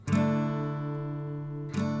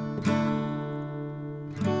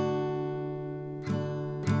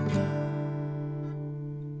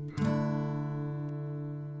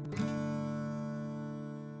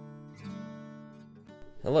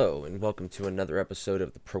Hello, and welcome to another episode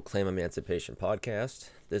of the Proclaim Emancipation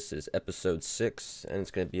podcast. This is episode 6, and it's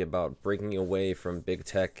going to be about breaking away from big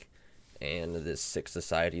tech and this sick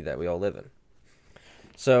society that we all live in.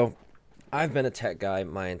 So, I've been a tech guy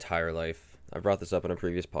my entire life. I brought this up in a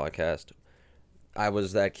previous podcast. I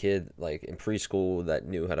was that kid, like, in preschool that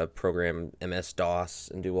knew how to program MS-DOS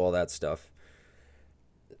and do all that stuff.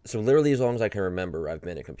 So literally as long as I can remember, I've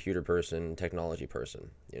been a computer person, technology person.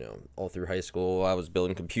 All through high school, I was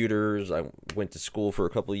building computers. I went to school for a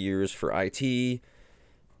couple of years for IT.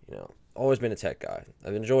 Always been a tech guy.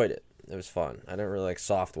 I've enjoyed it. It was fun. I don't really like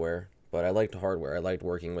software, but I liked hardware. I liked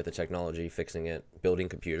working with the technology, fixing it, building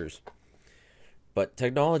computers. But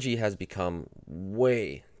technology has become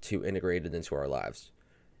way too integrated into our lives.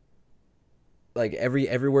 Like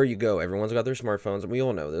everywhere you go, everyone's got their smartphones, and we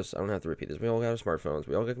all know this. I don't have to repeat this. We all got our smartphones.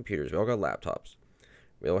 We all got computers. We all got laptops.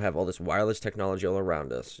 We all have all this wireless technology all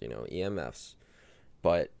around us, EMFs.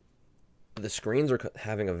 But the screens are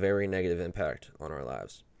having a very negative impact on our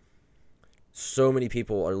lives. So many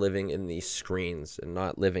people are living in these screens and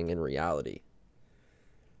not living in reality.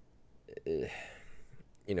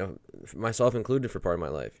 Myself included for part of my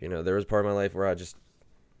life. There was part of my life where I just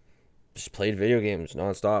played video games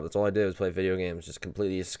nonstop. That's all I did was play video games. Just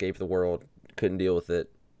completely escape the world. Couldn't deal with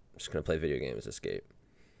it. Just gonna play video games, escape.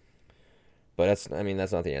 But that's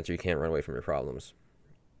not the answer. You can't run away from your problems.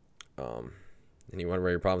 And you run away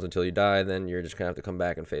from your problems until you die, then you're just gonna have to come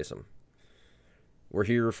back and face them. We're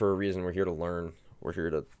here for a reason. We're here to learn. We're here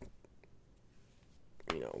to,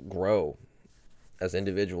 grow as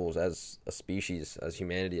individuals, as a species, as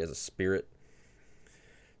humanity, as a spirit.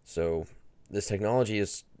 So this technology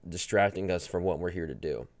is distracting us from what we're here to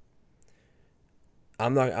do. I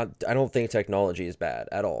don't think technology is bad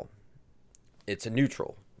at all. It's a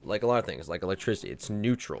neutral, like a lot of things, like electricity. It's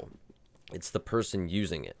neutral. It's the person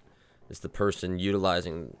using it. It's the person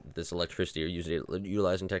utilizing this electricity or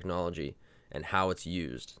utilizing technology and how it's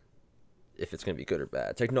used, if it's going to be good or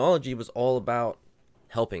bad. Technology was all about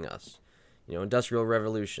helping us. Industrial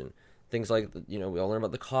revolution, things like, we all learn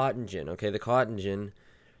about the cotton gin. Okay, the cotton gin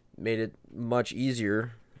made it much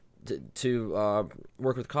easier to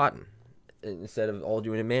work with cotton instead of all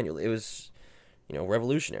doing it manually. It was,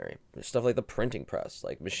 revolutionary. Stuff like the printing press,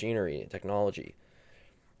 like machinery, technology.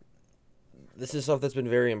 This is stuff that's been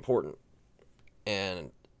very important.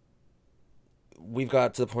 And we've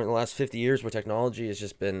got to the point in the last 50 years where technology has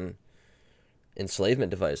just been enslavement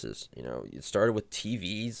devices. It started with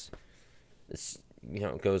TVs. This,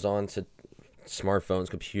 goes on to smartphones,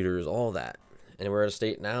 computers, all that. And we're at a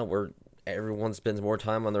state now where everyone spends more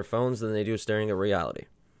time on their phones than they do staring at reality.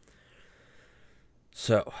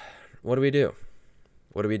 So, what do we do?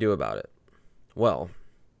 What do we do about it? Well,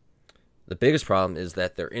 the biggest problem is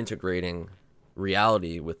that they're integrating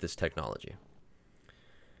reality with this technology.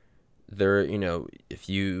 If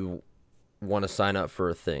you want to sign up for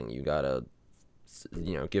a thing, you gotta,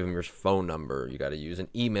 give them your phone number. You gotta use an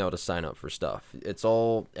email to sign up for stuff.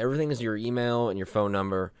 Everything is your email and your phone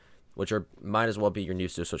number, which might as well be your new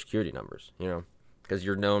social security numbers, because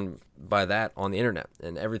you're known by that on the internet,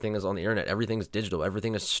 and everything is on the internet. Everything's digital.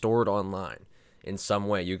 Everything is stored online in some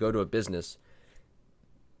way. You go to a business,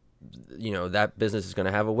 that business is going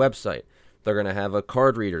to have a website. They're going to have a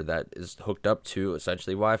card reader that is hooked up to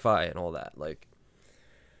essentially Wi-Fi and all that. Like,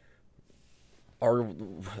 our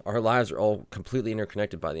lives are all completely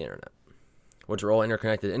interconnected by the internet, which are all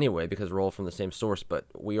interconnected anyway because we're all from the same source, but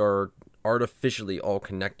we are artificially all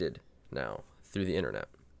connected now through the internet.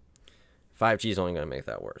 5G is only going to make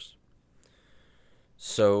that worse.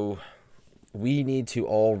 So we need to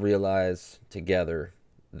all realize together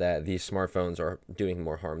that these smartphones are doing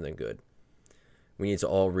more harm than good. We need to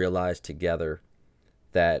all realize together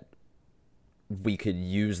that we could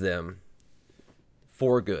use them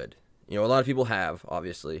for good. A lot of people have,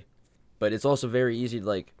 obviously, but it's also very easy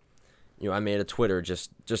to, I made a Twitter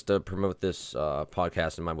just to promote this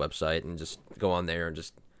podcast and my website and just go on there and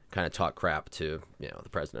just kind of talk crap to, the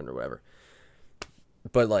president or whatever.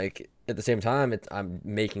 But, at the same time, I'm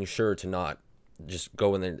making sure to not just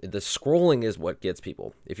go in there. The scrolling is what gets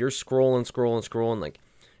people. If you're scrolling,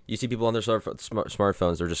 you see people on their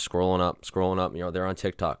smartphones, they're just scrolling up. They're on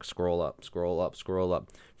TikTok, scroll up.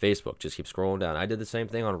 Facebook, just keep scrolling down. I did the same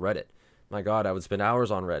thing on Reddit. My God, I would spend hours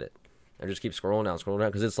on Reddit. I just keep scrolling down,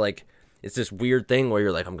 because it's this weird thing where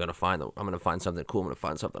you're like, I'm gonna find something cool. I'm gonna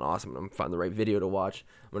find something awesome. I'm gonna find the right video to watch.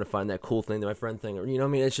 I'm gonna find that cool thing that my friend thing, or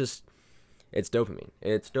it's dopamine.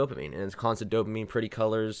 It's dopamine, and it's constant dopamine, pretty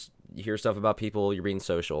colors. You hear stuff about people. You're being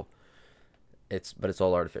social. But it's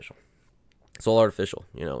all artificial. It's all artificial.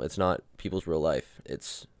 It's not people's real life.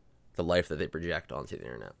 It's the life that they project onto the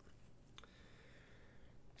internet.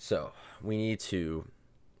 So we need to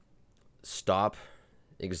stop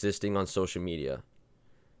existing on social media.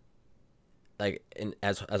 Like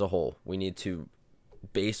as a whole, we need to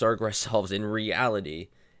base ourselves in reality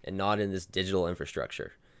and not in this digital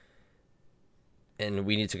infrastructure. And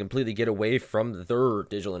we need to completely get away from their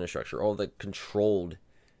digital infrastructure, all the controlled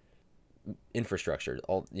infrastructure,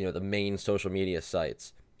 all the main social media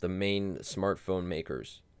sites, the main smartphone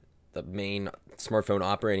makers, the main smartphone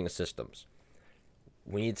operating systems.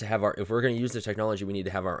 We need to have if we're going to use the technology, we need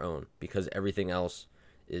to have our own, because everything else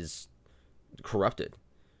is corrupted.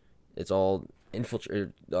 It's all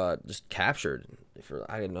infiltrated, just captured.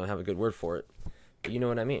 I don't have a good word for it, but you know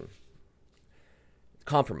what I mean.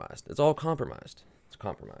 Compromised. It's all compromised. It's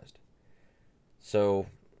compromised. So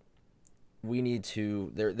we need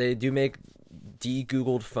to. They do make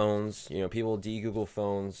de-Googled phones. People de-Google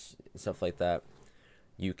phones and stuff like that.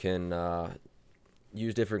 You can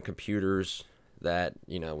use different computers that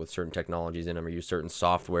with certain technologies in them, or use certain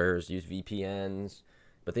softwares, use VPNs,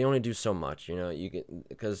 but they only do so much. You get,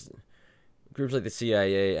 because groups like the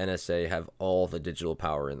CIA, NSA have all the digital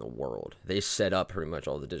power in the world. They set up pretty much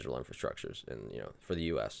all the digital infrastructures, and for the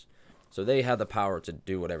U.S. So they have the power to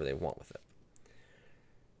do whatever they want with it.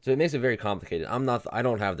 So it makes it very complicated. I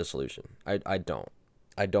don't have the solution. I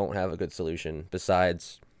don't have a good solution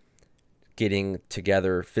besides getting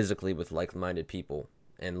together physically with like-minded people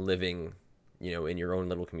and living, in your own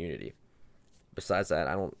little community. Besides that,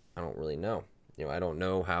 I don't really know. I don't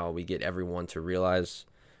know how we get everyone to realize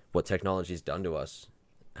what technology's done to us,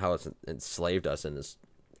 how it's enslaved us in this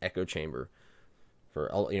echo chamber.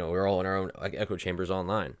 For all, we're all in our own echo chambers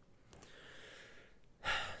online.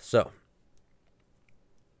 So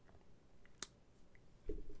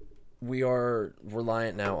we are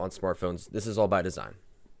reliant now on smartphones. This is all by design.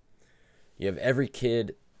 You have every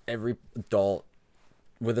kid, every adult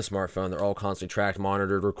with a smartphone. They're all constantly tracked,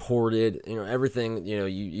 monitored, recorded. Everything.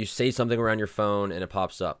 You say something around your phone and it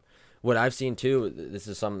pops up. What I've seen too, this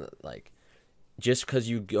is some just because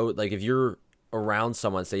you go, if you're around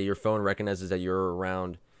someone, say your phone recognizes that you're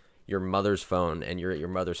around your mother's phone and you're at your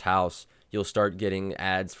mother's house, you'll start getting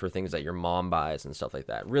ads for things that your mom buys and stuff like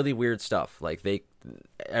that. Really weird stuff.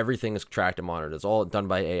 Everything is tracked and monitored. It's all done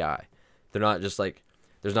by AI. They're not just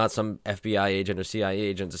there's not some FBI agent or CIA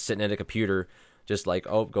agent just sitting at a computer, just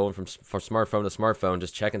going from smartphone to smartphone,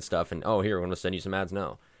 just checking stuff, and here, we're going to send you some ads.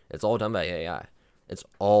 No, it's all done by AI. It's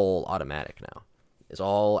all automatic now. It's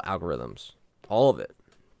all algorithms. All of it.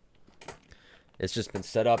 It's just been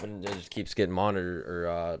set up and it just keeps getting monitored,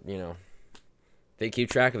 or, they keep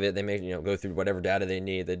track of it. They make, go through whatever data they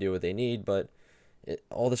need. They do what they need, but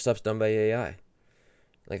all this stuff's done by AI.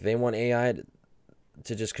 They want AI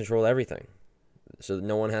to just control everything, so that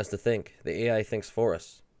no one has to think. The AI thinks for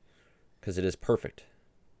us because it is perfect,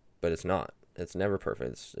 but it's not. It's never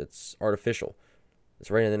perfect. It's artificial.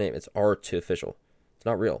 It's right in the name. It's artificial. It's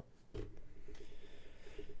not real.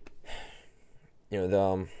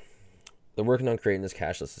 They're working on creating this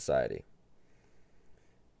cashless society,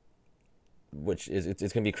 which is it's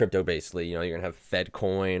going to be crypto basically. You're going to have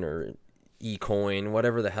FedCoin or eCoin,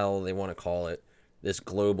 whatever the hell they want to call it. This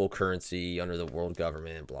global currency under the world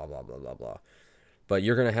government, blah blah blah blah blah. But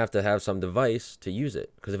you're going to have some device to use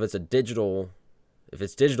it, because if it's digital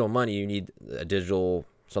money, you need a digital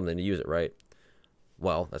something to use it, right?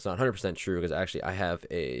 Well, that's not 100% true, because actually I have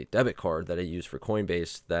a debit card that I use for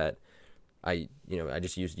Coinbase that I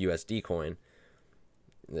just use USD coin.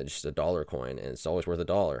 It's just a dollar coin, and it's always worth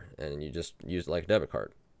 $1, and you just use it like a debit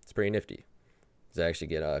card. It's pretty nifty, because I actually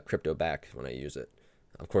get crypto back when I use it.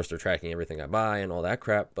 Of course, they're tracking everything I buy and all that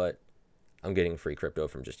crap, but I'm getting free crypto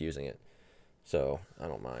from just using it. So I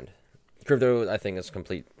don't mind. Crypto, I think, is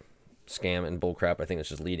complete scam and bullcrap. I think it's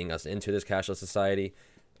just leading us into this cashless society,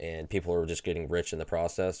 and people are just getting rich in the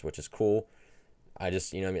process, which is cool. I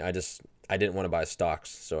didn't want to buy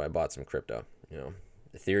stocks, so I bought some crypto.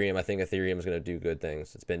 Ethereum, I think Ethereum is going to do good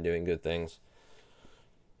things. It's been doing good things.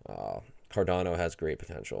 Cardano has great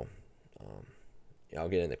potential. I'll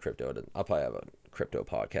get into crypto. I'll probably have a crypto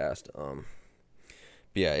podcast. But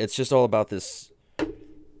yeah, it's just all about the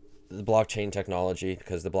blockchain technology,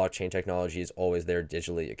 because the blockchain technology is always there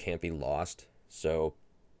digitally. It can't be lost. So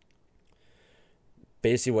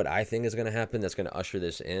basically what I think is going to happen that's going to usher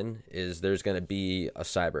this in is there's going to be a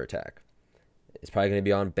cyber attack. It's probably going to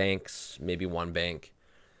be on banks, maybe one bank,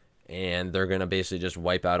 and they're going to basically just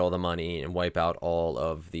wipe out all the money and wipe out all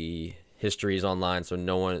of the histories online, so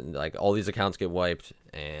no one, all these accounts get wiped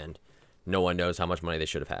and no one knows how much money they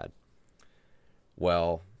should have had.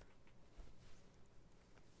 Well,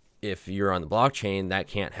 if you're on the blockchain, that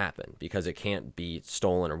can't happen, because it can't be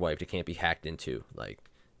stolen or wiped. It can't be hacked into.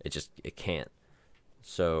 It can't.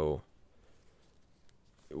 So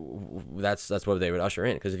that's what they would usher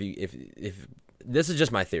in. Because if this is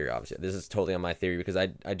just my theory, obviously, this is totally on my theory, because I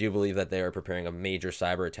do believe that they are preparing a major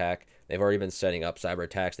cyber attack. They've already been setting up cyber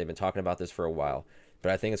attacks. They've been talking about this for a while,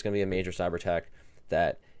 but I think it's going to be a major cyber attack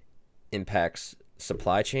that impacts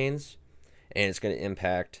supply chains, and it's going to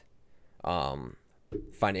impact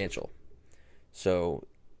financial. So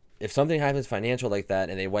if something happens financial like that,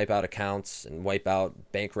 and they wipe out accounts and wipe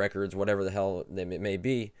out bank records, whatever the hell it may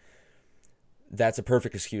be, that's a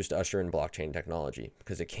perfect excuse to usher in blockchain technology,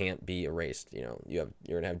 because it can't be erased. You know, you're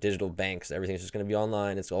gonna have digital banks. Everything's just gonna be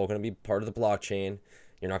online. It's all gonna be part of the blockchain.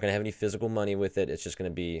 You're not gonna have any physical money with it. It's just gonna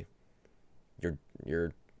be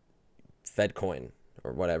your Fed coin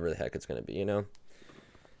or whatever the heck it's gonna be. You know,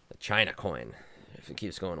 the China coin, if it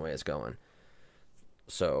keeps going the way it's going.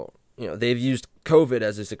 So, you know, they've used COVID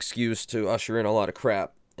as this excuse to usher in a lot of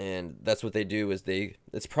crap, and that's what they do.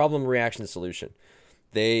 It's problem, reaction, solution.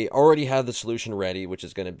 They already have the solution ready, which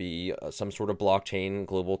is going to be some sort of blockchain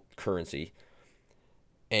global currency.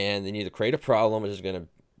 And they need to create a problem, which is going to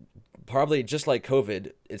probably, just like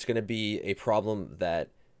COVID, it's going to be a problem that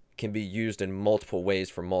can be used in multiple ways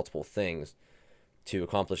for multiple things to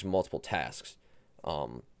accomplish multiple tasks,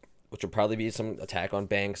 which will probably be some attack on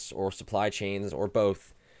banks or supply chains or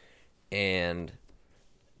both, and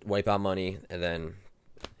wipe out money. And then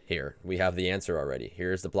here, we have the answer already.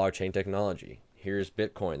 Here's the blockchain technology. Here's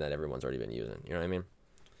Bitcoin that everyone's already been using. You know what I mean?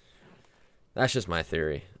 That's just my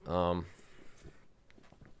theory. I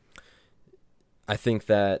think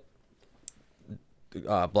that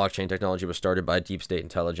blockchain technology was started by deep state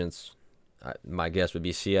intelligence. My guess would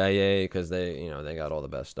be CIA, because they got all the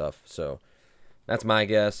best stuff. So that's my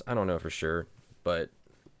guess. I don't know for sure, but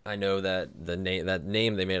I know that that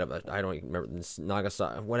name they made up. I don't even remember,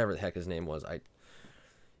 Nagasaki, whatever the heck his name was.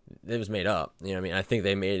 It was made up. You know what I mean? I think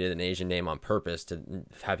they made it an Asian name on purpose to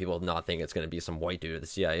have people not think it's going to be some white dude at the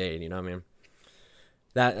CIA. You know what I mean?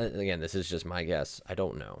 That, again, this is just my guess. I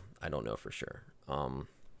don't know for sure.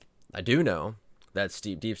 I do know that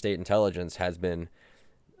deep state intelligence has been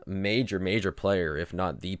a major player, if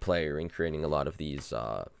not the player, in creating a lot of these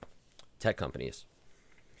tech companies.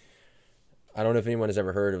 I don't know if anyone has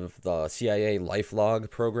ever heard of the CIA LifeLog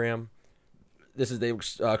program. CIA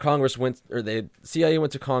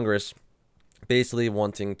went to Congress basically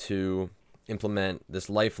wanting to implement this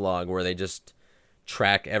LifeLog, where they just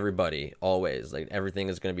track everybody always. Like, everything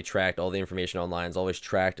is going to be tracked. All the information online is always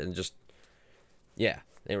tracked, and just, yeah,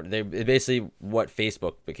 they basically what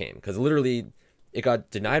Facebook became, because literally it got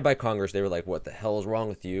denied by Congress. They were like, what the hell is wrong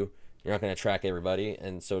with you? You're not going to track everybody.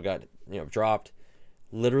 And so it got, dropped.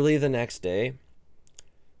 Literally the next day,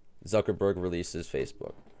 Zuckerberg releases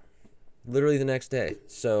Facebook. Literally the next day.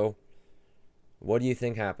 So what do you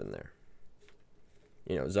think happened there?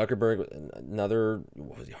 Zuckerberg, another,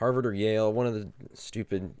 was he Harvard or Yale, one of the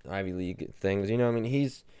stupid Ivy League things.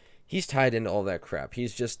 He's tied into all that crap.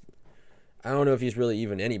 He's just, I don't know if he's really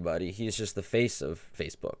even anybody. He's just the face of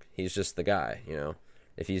Facebook. He's just the guy,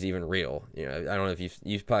 if he's even real. I don't know if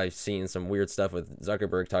you've probably seen some weird stuff with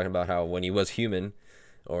Zuckerberg talking about how when he was human,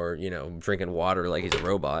 or, drinking water like he's a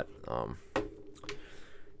robot.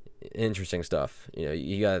 Interesting stuff.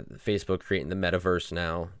 You got Facebook creating the metaverse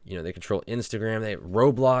now. They control Instagram. They have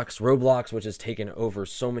Roblox, which has taken over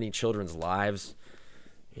so many children's lives.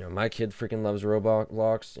 My kid freaking loves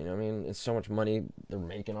Roblox. It's so much money they're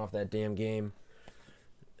making off that damn game.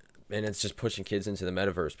 And it's just pushing kids into the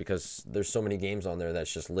metaverse, because there's so many games on there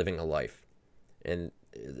that's just living a life. And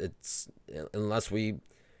it's, unless we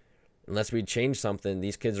change something,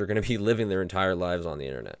 these kids are going to be living their entire lives on the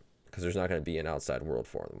internet, because there's not going to be an outside world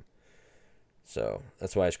for them. So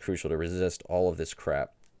that's why it's crucial to resist all of this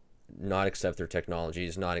crap, not accept their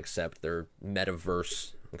technologies, not accept their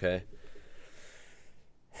metaverse. Okay.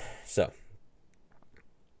 So,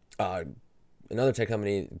 another tech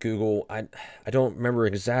company, Google. I don't remember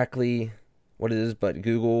exactly what it is, but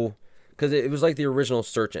Google, because it was like the original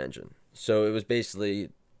search engine. So it was basically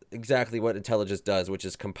exactly what intelligence does, which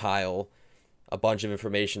is compile a bunch of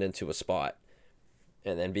information into a spot,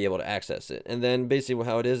 and then be able to access it. And then basically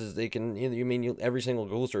how it is they can, every single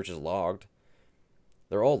Google search is logged.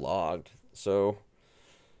 They're all logged. So,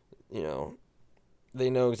 they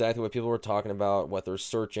know exactly what people were talking about, what they're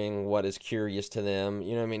searching, what is curious to them.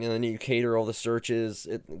 And then you cater all the searches.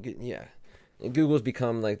 And Google's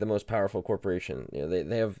become like the most powerful corporation.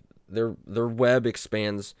 They have their web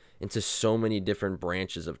expands into so many different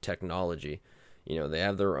branches of technology. They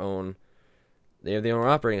have their own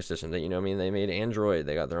operating system. They made Android.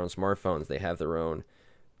 They got their own smartphones. They have their own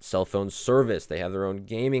cell phone service. They have their own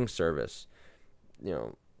gaming service.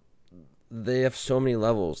 They have so many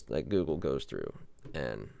levels that Google goes through.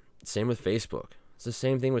 And same with Facebook. It's the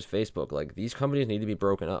same thing with Facebook. Like, these companies need to be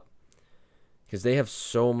broken up because they have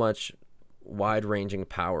so much wide-ranging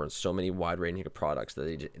power and so many wide-ranging products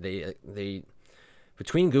that they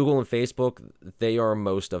between Google and Facebook, they are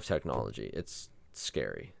most of technology. It's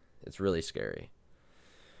scary. It's really scary.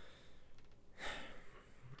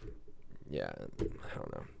 Yeah, I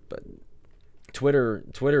don't know, but Twitter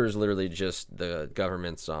is literally just the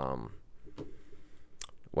government's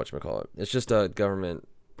whatchamacallit. It's just a government.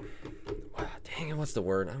 Dang it, what's the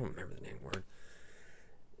word? I don't remember the name word.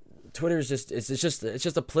 Twitter is just it's just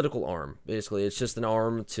a political arm, basically. It's just an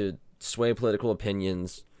arm to sway political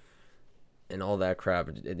opinions and all that crap.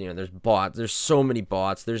 You know, there's bots. There's so many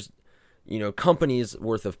bots. There's, you know, companies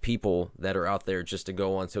worth of people that are out there just to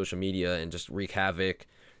go on social media and just wreak havoc.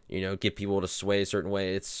 You know, get people to sway a certain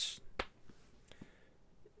way.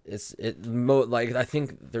 Like, I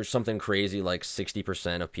think there's something crazy like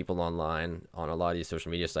 60% of people online on a lot of these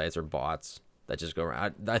social media sites are bots that just go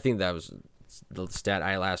around. I think that was the stat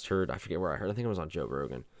I last heard. I forget where I heard. I think it was on Joe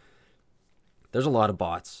Rogan. There's a lot of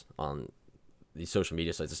bots on these social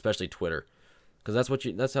media sites, especially Twitter, because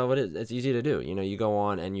that's how it is. It's easy to do. You know, you go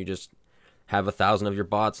on and you just have 1,000 of your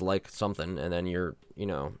bots like something, and then you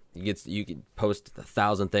can post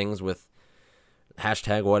 1,000 things with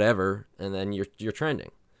hashtag whatever, and then you're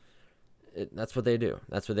trending. That's what they do.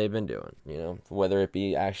 That's what they've been doing. You know, whether it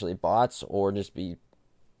be actually bots or just be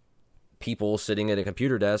people sitting at a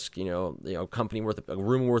computer desk. You know, a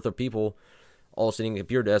room worth of people all sitting at a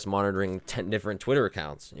computer desk monitoring 10 different Twitter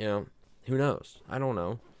accounts. You know, who knows? I don't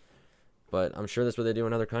know, but I'm sure that's what they do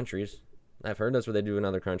in other countries. I've heard that's what they do in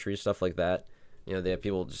other countries, stuff like that. You know, they have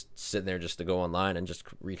people just sitting there just to go online and just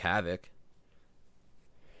wreak havoc.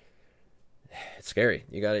 It's scary.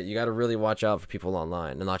 You gotta really watch out for people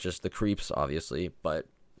online, and not just the creeps, obviously, but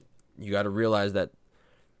you gotta realize that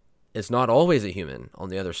it's not always a human on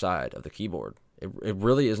the other side of the keyboard. It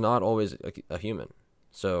really is not always a human.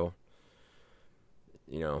 So,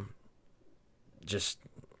 you know, just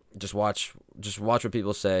watch what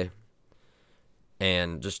people say.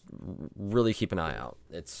 And just really keep an eye out.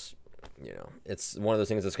 It's one of those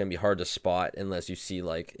things that's going to be hard to spot unless you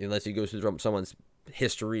go through someone's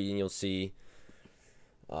history, and you'll see,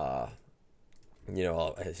 a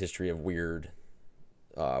history of weird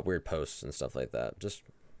posts and stuff like that. Just,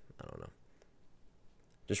 I don't know.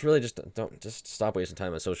 Just stop wasting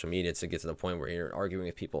time on social media to get to the point where you're arguing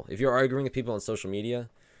with people. If you're arguing with people on social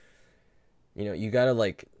media, you know, you got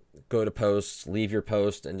to go to posts, leave your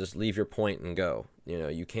post, and just leave your point and go. You know,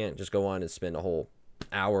 you can't just go on and spend a whole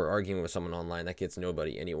hour arguing with someone online. That gets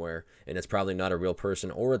nobody anywhere, and it's probably not a real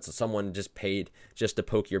person, or it's someone just paid just to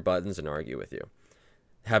poke your buttons and argue with you.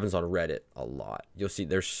 It happens on Reddit a lot. You'll see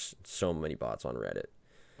there's so many bots on Reddit.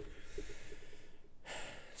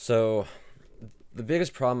 So the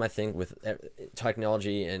biggest problem, I think, with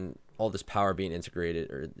technology and all this power being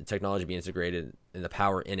integrated, or technology being integrated and the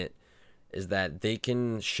power in it, is that they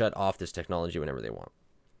can shut off this technology whenever they want.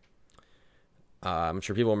 I'm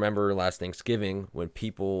sure people remember last Thanksgiving when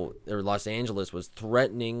Los Angeles was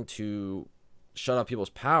threatening to shut off people's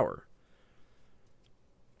power.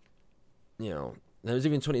 You know, that was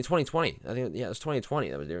even 2020. I think, it was 2020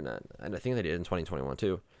 that was doing that. And I think they did in 2021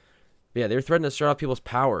 too. But yeah, they were threatening to shut off people's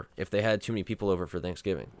power if they had too many people over for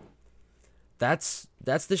Thanksgiving. That's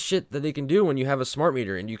the shit that they can do when you have a smart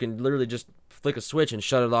meter, and you can literally just flick a switch and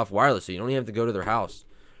shut it off wirelessly. You don't even have to go to their house.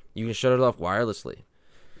 You can shut it off wirelessly.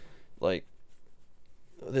 Like,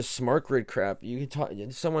 this smart grid crap,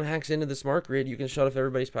 someone hacks into the smart grid, you can shut off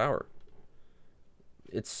everybody's power.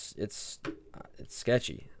 It's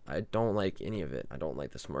sketchy. I don't like any of it. I don't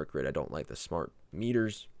like the smart grid. I don't like the smart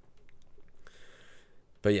meters.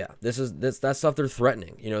 But yeah, that's stuff they're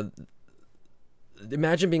threatening. You know,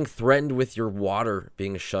 imagine being threatened with your water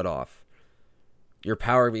being shut off, your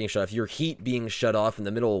power being shut off, your heat being shut off in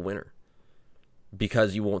the middle of winter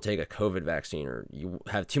because you won't take a COVID vaccine, or you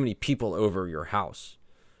have too many people over your house.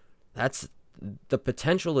 The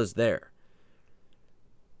potential is there.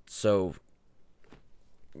 So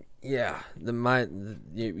yeah,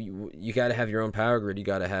 you got to have your own power grid. You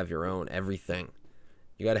got to have your own everything.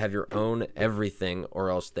 You got to have your own everything,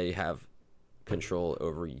 or else they have control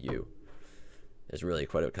over you. Is really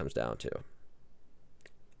what it comes down to.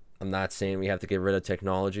 I'm not saying we have to get rid of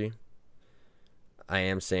technology. I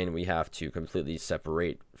am saying we have to completely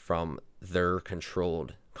separate from their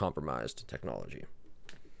controlled, compromised technology.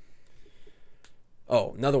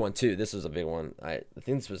 Oh, another one too. This was a big one. I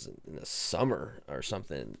think this was in the summer or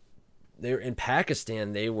something. They're in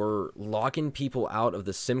Pakistan. They were locking people out of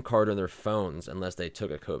the SIM card on their phones unless they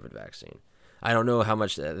took a COVID vaccine. I don't know how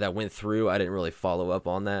much that went through. I didn't really follow up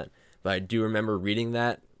on that. but I do remember reading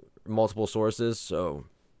that multiple sources. So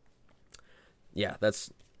yeah,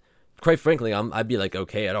 that's quite frankly, I'd be like,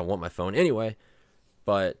 okay, I don't want my phone anyway,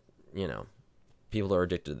 but you know, people are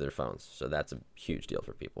addicted to their phones, so that's a huge deal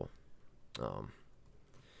for people.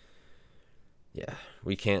 Yeah,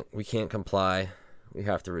 we can't comply. We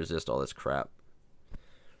have to resist all this crap.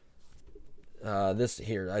 This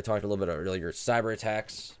here, I talked a little bit earlier, cyber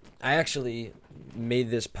attacks. I actually made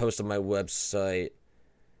this post on my website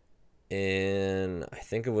in, I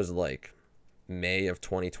think it was like May of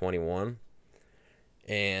 2021.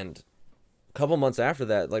 And a couple months after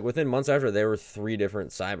that, like within months after, there were 3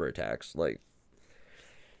 different cyber attacks. Like,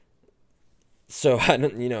 so I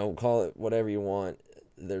don't, call it whatever you want.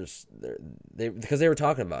 Because they were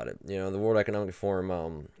talking about it. The World Economic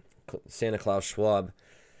Forum, Santa Claus Schwab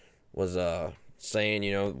was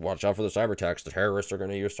saying, watch out for the cyber attacks. The terrorists are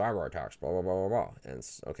going to use cyber attacks. Blah blah blah blah blah. And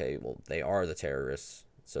it's, okay, well, they are the terrorists,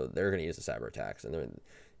 so they're going to use the cyber attacks, and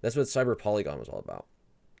that's what Cyber Polygon was all about.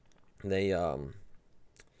 They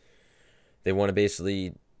want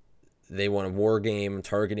a war game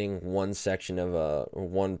targeting one section of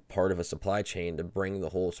one part of a supply chain to bring the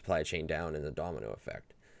whole supply chain down in a domino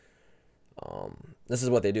effect. This is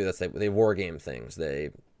what they do. They war game things. They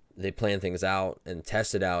plan things out and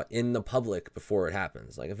test it out in the public before it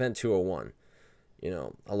happens. Like Event 201,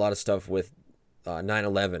 a lot of stuff with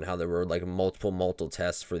 9/11, how there were like multiple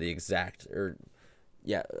tests for the exact,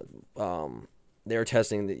 they were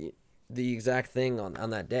testing the exact thing on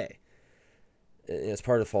that day. It's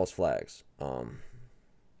part of false flags.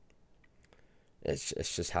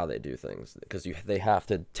 It's just how they do things, because they have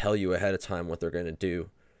to tell you ahead of time what they're going to do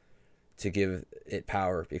to give it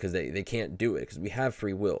power, because they can't do it because we have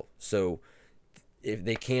free will. So if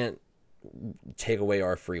they can't take away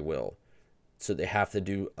our free will, so they have to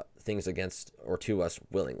do things against or to us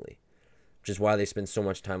willingly, which is why they spend so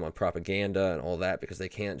much time on propaganda and all that, because they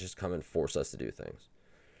can't just come and force us to do things.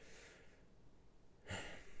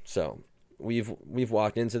 So we've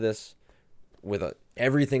walked into this with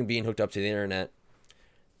everything being hooked up to the internet.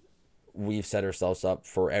 We've set ourselves up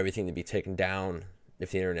for everything to be taken down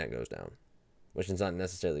if the internet goes down, which is not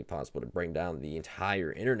necessarily possible to bring down the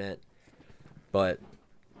entire internet, but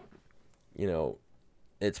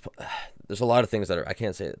there's a lot of things that I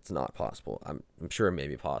can't say it's not possible. I'm sure it may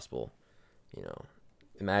be possible.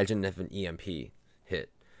 Imagine if an EMP hit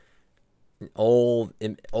all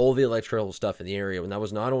the electrical stuff in the area, when that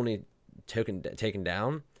was not only taken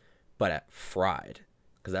down, but fried,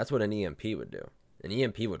 because that's what an EMP would do. An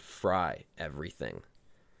EMP would fry everything.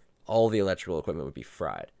 All the electrical equipment would be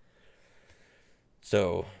fried.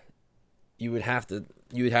 So you'd have to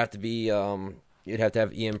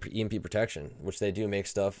have EMP protection, which they do make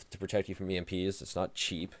stuff to protect you from EMPs. It's not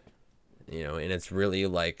cheap, and it's really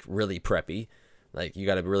preppy. Like, you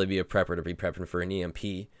got to really be a prepper to be prepping for an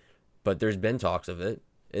EMP. But there's been talks of it.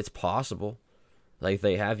 It's possible. Like, if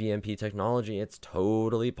they have EMP technology, it's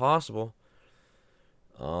totally possible.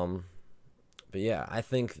 But yeah, I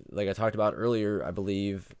think, like I talked about earlier, I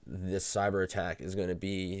believe this cyber attack is going to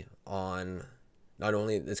be on, not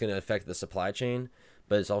only it's going to affect the supply chain,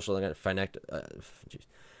 but it's also going to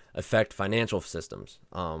affect financial systems.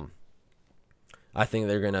 I think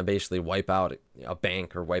they're going to basically wipe out a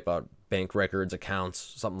bank, or wipe out bank records, accounts,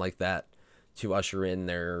 something like that, to usher in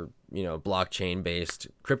their, blockchain-based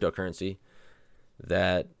cryptocurrency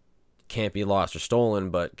that can't be lost or stolen,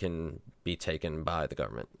 but can be taken by the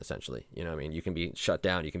government, essentially. You can be shut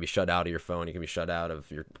down, you can be shut out of your phone, you can be shut out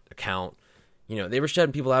of your account. They were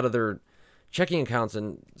shutting people out of their checking accounts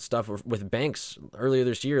and stuff with banks earlier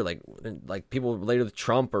this year, like people related to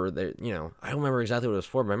Trump, or I don't remember exactly what it was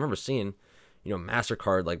for, but I remember seeing,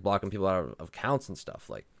 MasterCard like blocking people out of accounts and stuff.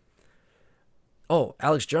 Like, oh,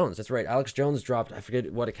 Alex Jones, that's right. Alex Jones dropped, I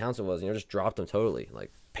forget what accounts it was, just dropped them totally.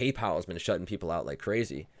 Like, PayPal has been shutting people out like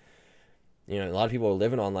crazy. A lot of people are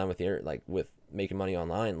living online with making money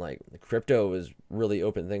online. Like, crypto has really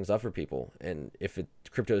opened things up for people. And if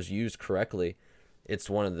crypto is used correctly, it's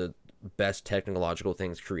one of the best technological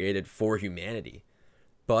things created for humanity.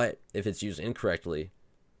 But if it's used incorrectly,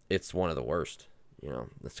 it's one of the worst.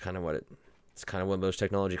 That's kind of what most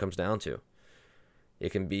technology comes down to.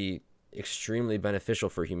 It can be extremely beneficial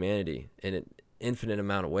for humanity in an infinite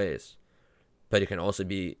amount of ways, but it can also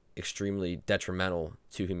be extremely detrimental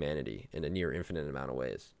to humanity in a near infinite amount of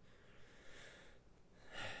ways.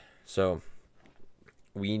 So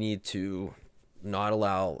we need to not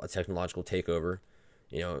allow a technological takeover.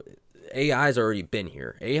 AI's already been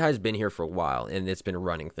here. AI's been here for a while, and it's been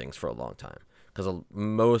running things for a long time, because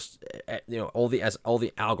most, all the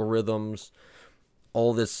algorithms,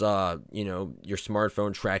 all this, your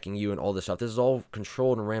smartphone tracking you and all this stuff. This is all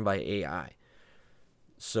controlled and ran by AI.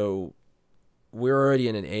 So we're already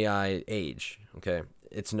in an AI age, okay?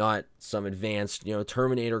 It's not some advanced,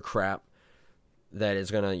 Terminator crap that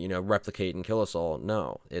is going to, replicate and kill us all.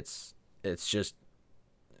 No, it's just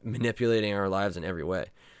manipulating our lives in every way.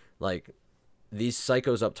 Like, these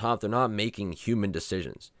psychos up top, they're not making human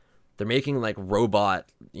decisions. They're making like robot,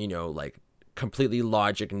 like completely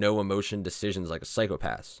logic, no emotion decisions like a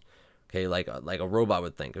psychopath. Okay, like a robot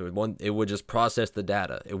would think. It would just process the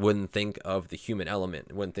data. It wouldn't think of the human element.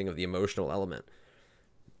 It wouldn't think of the emotional element.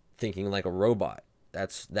 Thinking like a robot.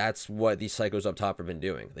 That's what these psychos up top have been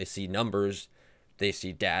doing. They see numbers, they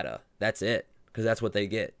see data. That's it, because that's what they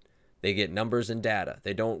get. They get numbers and data.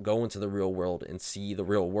 They don't go into the real world and see the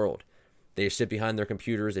real world. They sit behind their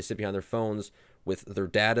computers, they sit behind their phones with their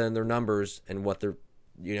data and their numbers and what their,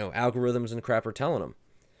 algorithms and crap are telling them.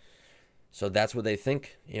 So that's what they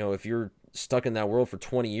think. If you're stuck in that world for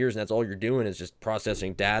 20 years and that's all you're doing is just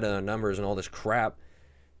processing data and numbers and all this crap,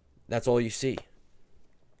 that's all you see.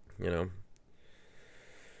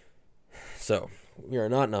 So we are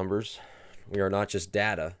not numbers. We are not just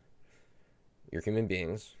data. We're human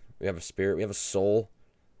beings. We have a spirit. We have a soul.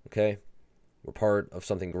 Okay? We're part of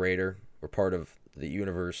something greater. We're part of the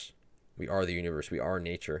universe. We are the universe. We are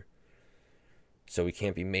nature. So we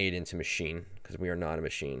can't be made into machine, because we are not a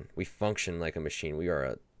machine. We function like a machine. We are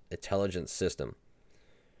an intelligent system.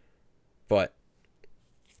 But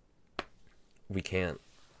we can't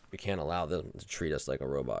allow them to treat us like a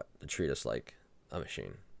robot, to treat us like a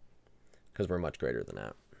machine, because we're much greater than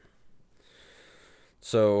that.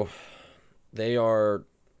 So they are,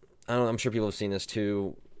 I'm sure people have seen this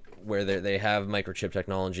too, where they have microchip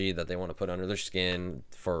technology that they want to put under their skin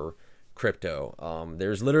for crypto.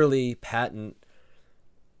 There's literally patent.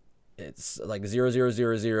 It's like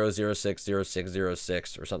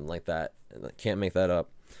 0.000060606 or something like that. I can't make that up.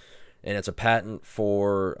 And it's a patent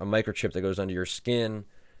for a microchip that goes under your skin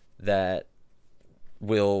that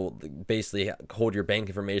will basically hold your bank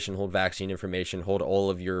information, hold vaccine information, hold all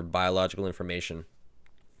of your biological information,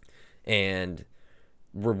 and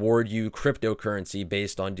reward you cryptocurrency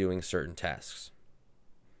based on doing certain tasks.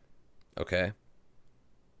 Okay?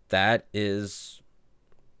 That's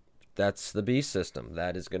the beast system.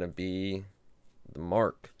 That is going to be the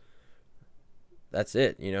mark. That's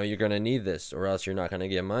it. You're going to need this, or else you're not going to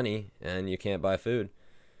get money and you can't buy food.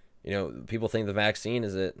 People think the vaccine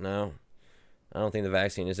is it. No, I don't think the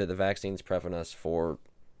vaccine is it. The vaccine's prepping us for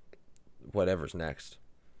whatever's next,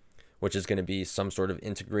 which is going to be some sort of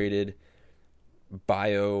integrated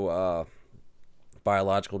biological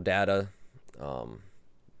data.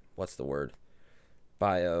 What's the word?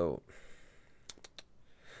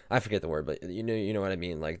 I forget the word, but you know what I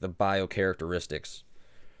mean. Like the bio characteristics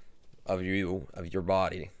of your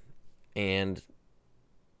body, and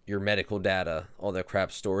your medical data, all that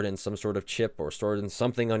crap stored in some sort of chip or stored in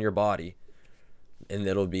something on your body, and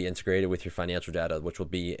it'll be integrated with your financial data, which will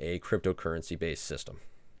be a cryptocurrency based system.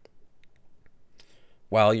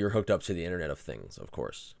 While you're hooked up to the Internet of Things, of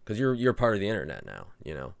course, because you're part of the internet now.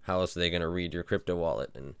 How else are they going to read your crypto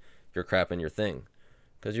wallet and your crap in your thing?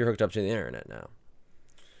 Because you're hooked up to the internet now.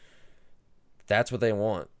 That's what they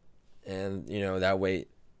want, and that way,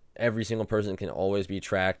 every single person can always be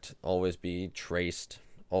tracked, always be traced,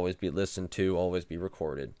 always be listened to, always be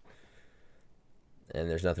recorded. And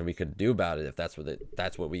there's nothing we could do about it if that's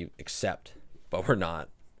what we accept. But we're not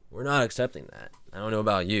accepting that. I don't know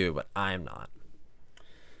about you, but I'm not.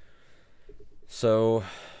 So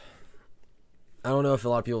I don't know if a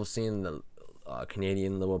lot of people have seen the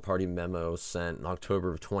Canadian Liberal Party memo sent in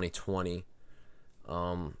October of 2020.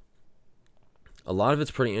 A lot of it's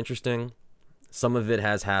pretty interesting. Some of it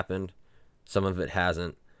has happened. Some of it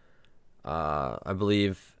hasn't. I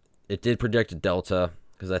believe it did predict a Delta,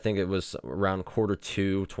 because I think it was around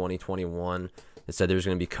Q2 2021. It said there was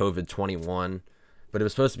going to be COVID-21, but it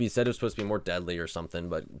was supposed to be more deadly or something,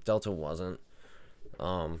 but Delta wasn't.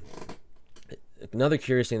 Another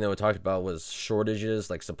curious thing that we talked about was shortages,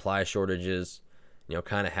 like supply shortages,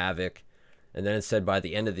 kind of havoc. And then it said by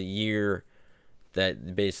the end of the year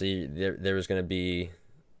that basically there was going to be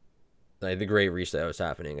like the Great Reset was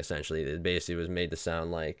happening, essentially. It basically was made to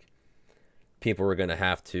sound like people were going to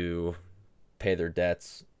have to pay their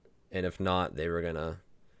debts, and if not, they were going to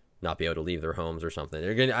not be able to leave their homes or something.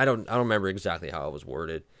 I don't remember exactly how it was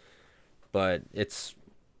worded, but it's,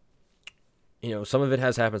 some of it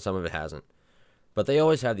has happened, some of it hasn't. But they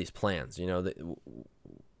always have these plans,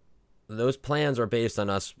 those plans are based on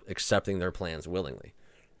us accepting their plans willingly.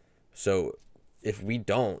 So if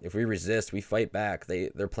we resist, we fight back,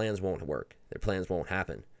 their plans won't work. Their plans won't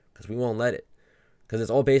happen, because we won't let it. because it's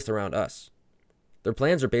all based around us. Their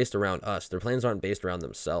plans are based around us. Their plans aren't based around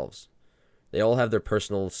themselves. They all have their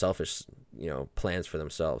personal, selfish, plans for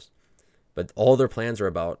themselves. But all their plans are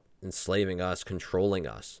about enslaving us, controlling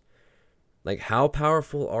us. Like, how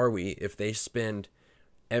powerful are we if they spend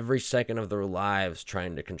every second of their lives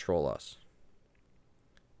trying to control us?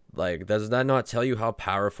 Like, does that not tell you how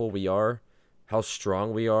powerful we are, how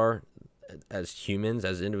strong we are as humans,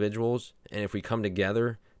 as individuals? And if we come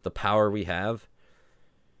together, the power we have?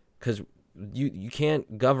 Because you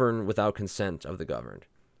can't govern without consent of the governed.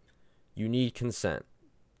 You need consent.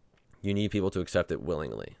 You need people to accept it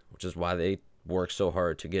willingly, which is why they work so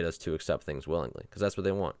hard to get us to accept things willingly, because that's what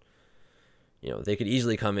they want. They could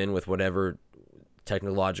easily come in with whatever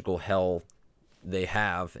technological hell they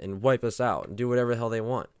have and wipe us out and do whatever the hell they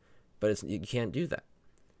want. But you can't do that.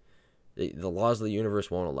 The laws of the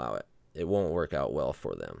universe won't allow it. It won't work out well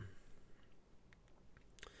for them.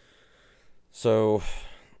 So,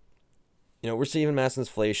 we're seeing mass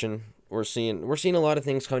inflation. We're seeing a lot of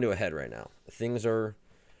things come to a head right now. Things are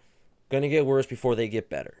going to get worse before they get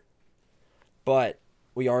better. But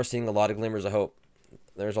we are seeing a lot of glimmers of hope.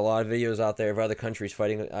 There's a lot of videos out there of other countries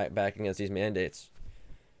fighting back against these mandates.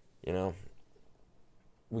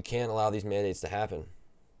 We can't allow these mandates to happen.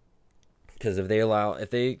 Because if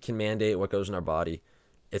they can mandate what goes in our body,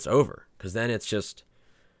 it's over. Because then it's just,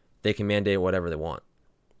 they can mandate whatever they want.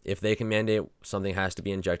 If they can mandate something has to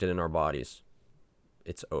be injected in our bodies,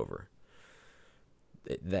 it's over.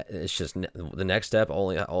 It's just the next step. All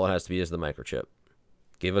it has to be is the microchip.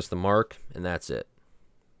 Give us the mark, and that's it.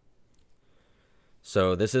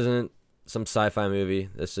 So this isn't some sci-fi movie.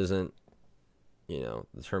 This isn't, the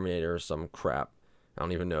Terminator or some crap. I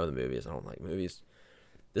don't even know the movies. I don't like movies.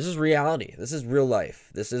 This is reality. This is real life.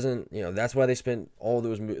 This isn't, that's why they made all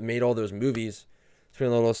those movies,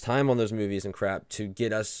 spent all those time on those movies and crap to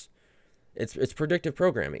get us. It's predictive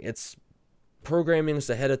programming. It's programming us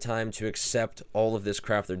ahead of time to accept all of this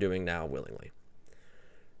crap they're doing now willingly.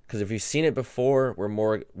 Because if we've seen it before, we're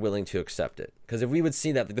more willing to accept it. Because if we would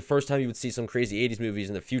see that, the first time you would see some crazy 80s movies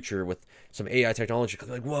in the future with some AI technology,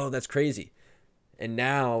 like, whoa, that's crazy. And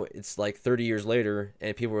now it's like 30 years later,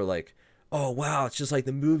 and people are like, oh, wow, it's just like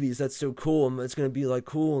the movies. That's so cool. It's going to be like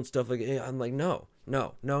cool and stuff like that. I'm like, no.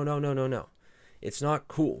 It's not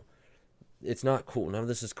cool. It's not cool. None of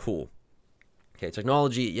this is cool. Okay,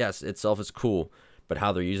 technology, yes, itself is cool, but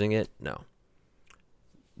how they're using it, no.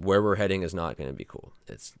 Where we're heading is not going to be cool.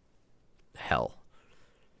 It's hell.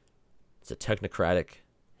 It's a technocratic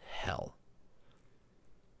hell.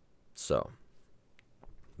 So,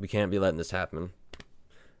 we can't be letting this happen.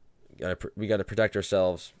 We got to protect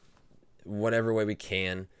ourselves whatever way we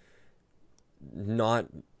can. Not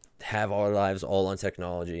have our lives all on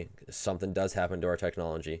technology. If something does happen to our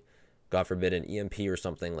technology, God forbid an EMP or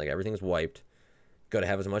something, like everything's wiped. Got to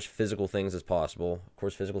have as much physical things as possible. Of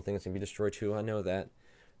course, physical things can be destroyed too. I know that.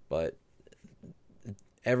 But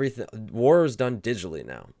everything, war is done digitally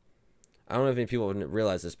now. I don't know if any people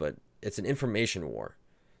realize this, but it's an information war.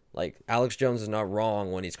 Like, Alex Jones is not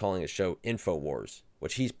wrong when he's calling his show InfoWars,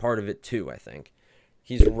 which he's part of it too, I think.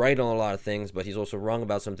 He's right on a lot of things, but he's also wrong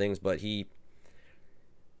about some things, but he's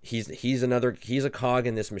a cog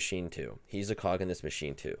in this machine too.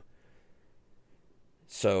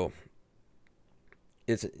 So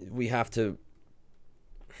we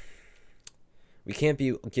can't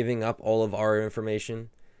be giving up all of our information,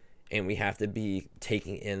 and we have to be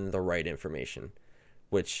taking in the right information,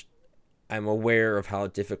 which I'm aware of how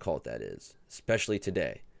difficult that is, especially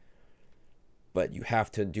today. But you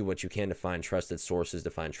have to do what you can to find trusted sources, to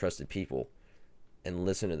find trusted people, and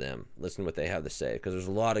listen to them, listen to what they have to say, because there's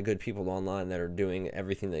a lot of good people online that are doing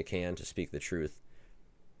everything they can to speak the truth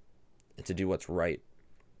and to do what's right.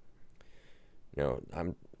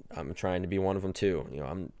 I'm trying to be one of them too.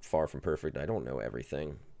 I'm far from perfect. I don't know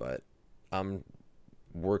everything, but I'm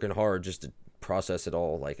working hard just to process it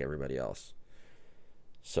all like everybody else.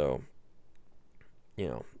 So,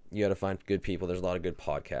 you got to find good people. There's a lot of good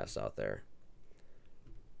podcasts out there.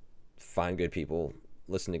 Find good people,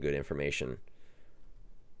 listen to good information,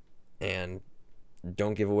 and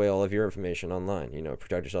don't give away all of your information online.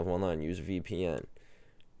 Protect yourself online. Use a VPN.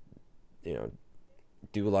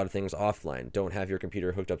 Do a lot of things offline. Don't have your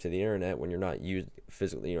computer hooked up to the internet when you're not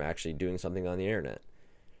physically, actually doing something on the internet.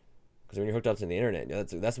 Because when you're hooked up to the internet,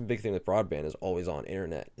 that's a big thing with broadband, is always on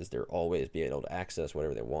internet, is they're always be able to access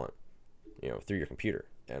whatever they want, through your computer.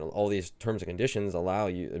 And all these terms and conditions allow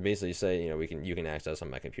you, basically say, you can access on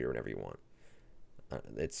my computer whenever you want.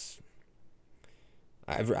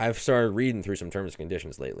 I've started reading through some terms and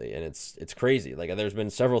conditions lately, and it's crazy. Like there's been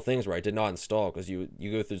several things where I did not install because you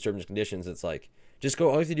go through terms and conditions. It's like just go.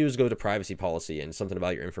 All you have to do is go to privacy policy and something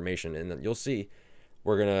about your information, and then you'll see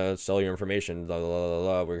we're gonna sell your information. Blah blah blah blah.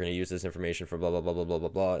 Blah. We're gonna use this information for blah blah blah blah blah blah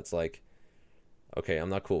blah. It's like, okay, I'm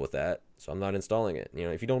not cool with that, so I'm not installing it. You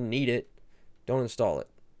know, if you don't need it, don't install it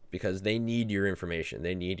because they need your information.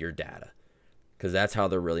 They need your data because that's how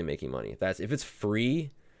they're really making money. If it's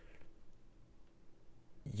free,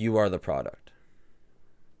 you are the product.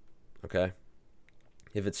 Okay?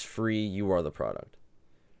 If it's free, you are the product.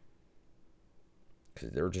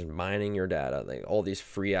 Because they're just mining your data. Like all these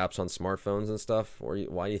free apps on smartphones and stuff.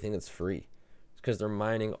 Why do you think it's free? It's because they're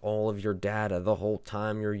mining all of your data the whole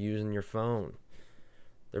time you're using your phone.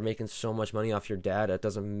 They're making so much money off your data. It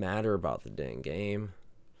doesn't matter about the dang game.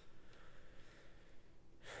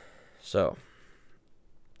 So,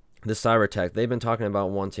 this cyber tech, they've been talking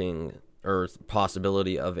about wanting or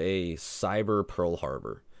possibility of a cyber Pearl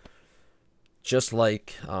Harbor. Just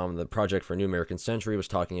like the project for New American Century was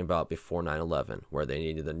talking about before 9/11, where they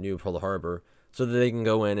needed a new Pearl Harbor so that they can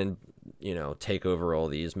go in and, you know, take over all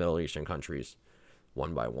these Middle Eastern countries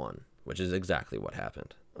one by one, which is exactly what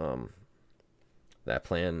happened. That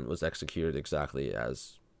plan was executed exactly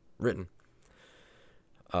as written.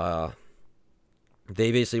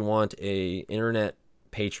 They basically want a Internet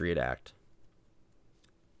Patriot Act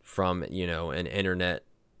from, you know, an Internet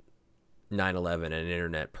 9/11 and an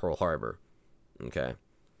Internet Pearl Harbor. Okay.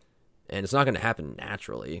 And it's not going to happen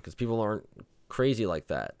naturally because people aren't crazy like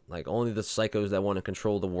that. Like only the psychos that want to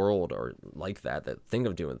control the world are like that think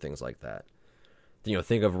of doing things like that. You know,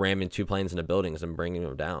 think of ramming 2 planes into buildings and bringing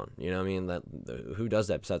them down. You know what I mean? Who does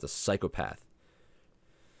that besides a psychopath?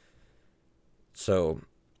 So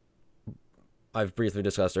I've briefly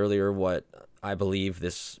discussed earlier what I believe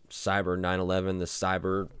this cyber 9/11, this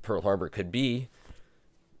cyber Pearl Harbor could be.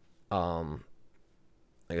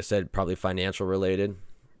 Like I said, probably financial related,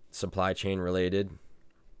 supply chain related.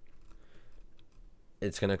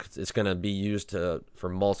 It's gonna be used for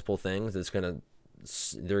multiple things.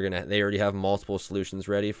 They already have multiple solutions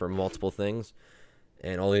ready for multiple things,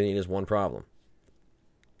 and all they need is one problem.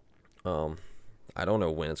 I don't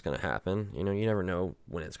know when it's gonna happen. You know, you never know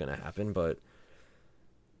when it's gonna happen, but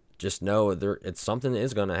just know it's something that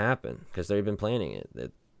is gonna happen because they've been planning it.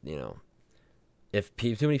 That, you know, if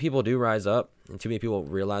too many people do rise up and too many people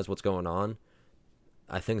realize what's going on,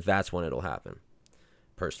 I think that's when it'll happen,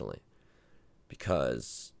 personally,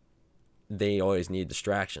 because they always need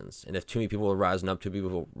distractions. And if too many people are rising up, too many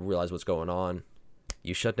people realize what's going on,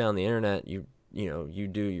 you shut down the internet, you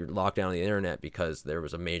do your lockdown of the internet because there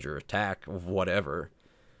was a major attack of whatever,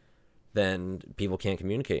 then people can't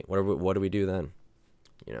communicate. What do we do then?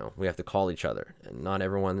 You know, we have to call each other, and not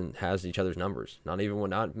everyone has each other's numbers. A lot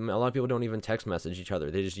of people don't even text message each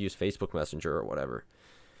other. They just use Facebook Messenger or whatever.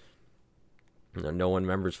 You know, no one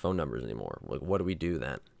remembers phone numbers anymore. Like, what do we do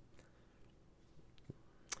then?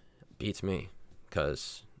 Beats me,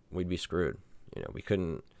 because we'd be screwed. You know, we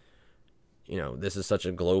couldn't. You know, this is such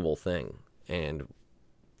a global thing, and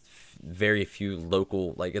very few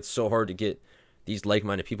local. Like, it's so hard to get these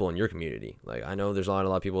like-minded people in your community. Like, I know there's a lot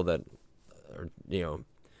of people that are, you know,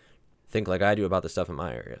 think like I do about the stuff in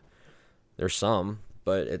my area. There's some,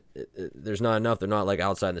 but there's not enough. They're not like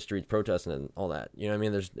outside in the streets protesting and all that. You know what I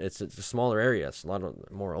mean? It's a smaller area. It's a lot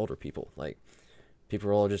of more older people. Like, people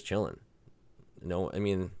are all just chilling. I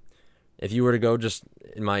mean, if you were to go just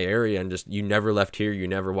in my area and just you never left here, you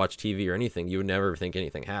never watched TV or anything, you would never think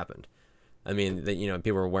anything happened. I mean, you know,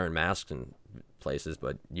 people are wearing masks in places,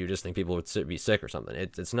 but you just think people would be sick or something.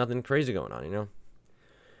 It's nothing crazy going on, you know.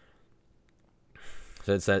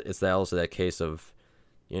 So it's also that case of,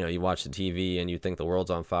 you know, you watch the TV and you think the world's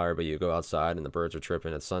on fire, but you go outside and the birds are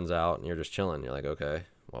tripping, the sun's out, and you're just chilling. You're like, okay,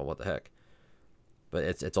 well, what the heck? But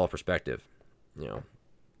it's all perspective, you know.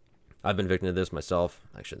 I've been victim to this myself.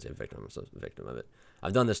 I shouldn't say victim. I'm a victim of it.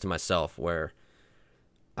 I've done this to myself where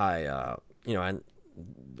I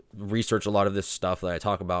research a lot of this stuff that I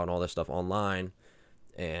talk about and all this stuff online,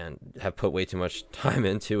 and have put way too much time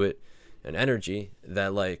into it and energy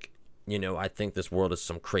that, like, you know, I think this world is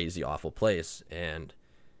some crazy, awful place. And,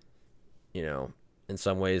 you know, in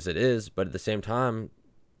some ways it is. But at the same time,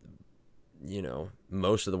 you know,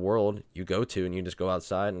 most of the world you go to and you just go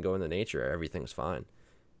outside and go into nature, everything's fine.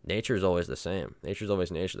 Nature is always the same. Nature's always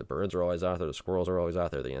nature. The birds are always out there. The squirrels are always out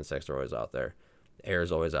there. The insects are always out there. The air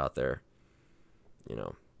is always out there. You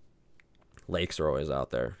know, lakes are always out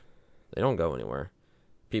there. They don't go anywhere.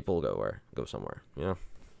 People go somewhere, you know.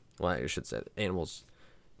 Well, I should say animals,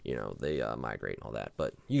 you know, they migrate and all that.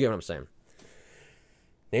 But you get what I'm saying.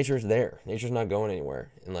 Nature's there. Nature's not going anywhere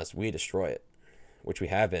unless we destroy it. which we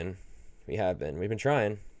have been. We've been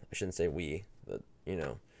trying. I shouldn't say we, but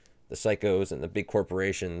the psychos and the big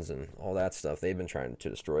corporations and all that stuff, they've been trying to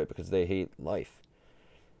destroy it because they hate life.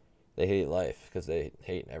 They hate life because they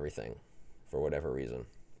hate everything for whatever reason,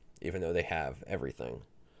 even though they have everything.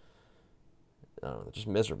 Just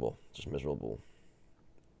miserable.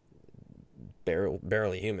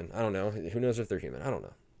 Barely human. I don't know. Who knows if they're human? I don't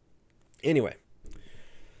know. Anyway,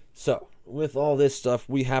 so with all this stuff,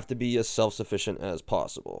 we have to be as self-sufficient as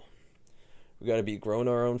possible. We got to be growing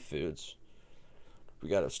our own foods. We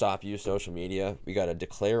got to stop use social media. We got to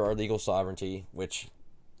declare our legal sovereignty, which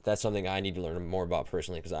that's something I need to learn more about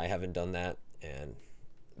personally because I haven't done that, and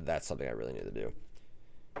that's something I really need to do.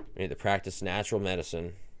 We need to practice natural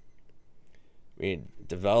medicine. We need to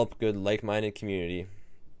develop good, like-minded community,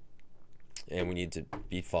 and we need to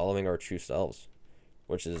be following our true selves,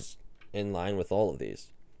 which is in line with all of these.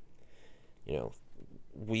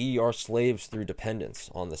 We are slaves through dependence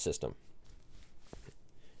on the system.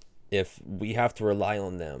 If we have to rely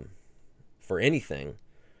on them for anything,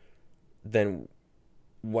 then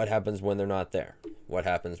what happens when they're not there? What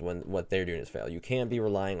happens when what they're doing is fail? You can't be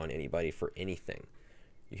relying on anybody for anything.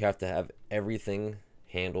 You have to have everything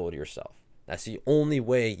handled yourself. That's the only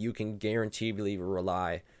way you can guaranteedly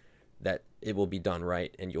rely that it will be done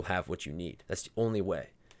right and you'll have what you need. That's the only way.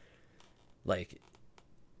 Like,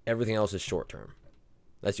 everything else is short term.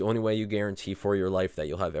 That's the only way you guarantee for your life that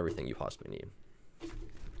you'll have everything you possibly need.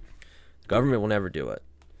 The government will never do it,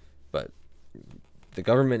 but the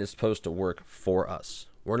government is supposed to work for us.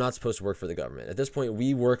 We're not supposed to work for the government. At this point,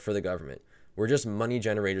 we work for the government. We're just money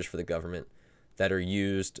generators for the government that are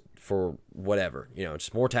used for whatever.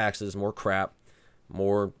 Just more taxes, more crap,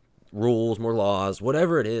 more rules, more laws,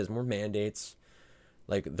 whatever it is, more mandates.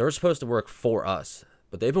 Like, they're supposed to work for us,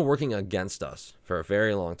 but they've been working against us for a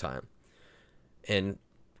very long time. And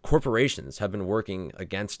corporations have been working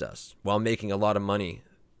against us while making a lot of money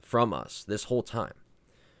from us this whole time.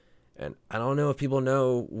 And I don't know if people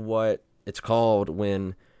know what it's called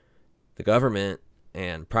when the government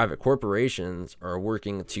and private corporations are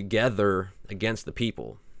working together against the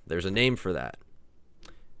people. There's a name for that.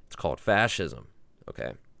 It's called fascism.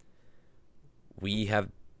 Okay. We have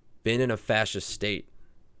been in a fascist state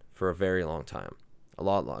for a very long time.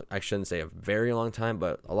 I shouldn't say a very long time,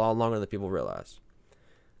 but a lot longer than people realize.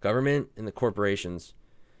 Government and the corporations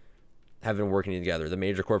have been working together. The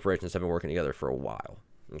major corporations have been working together for a while.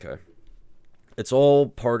 Okay. It's all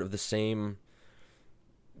part of the same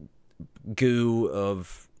goo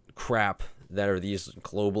of crap that are these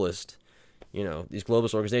globalist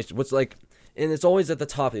organizations. And it's always at the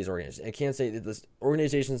top of these organizations. I can't say that the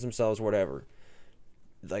organizations themselves, whatever.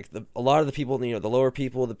 Like a lot of the people, the lower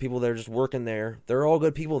people, the people that are just working there, they're all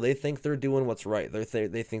good people. They think they're doing what's right. They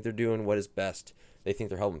think they're doing what is best. They think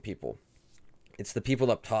they're helping people. It's the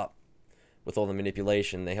people up top with all the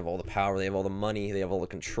manipulation. They have all the power. They have all the money. They have all the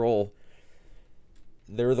control.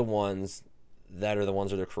 They're the ones that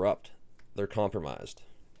are corrupt. They're compromised.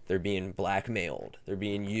 They're being blackmailed. They're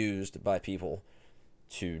being used by people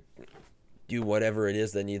to do whatever it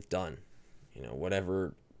is that needs done.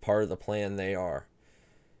 Whatever part of the plan they are.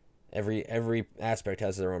 Every aspect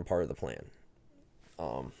has their own part of the plan.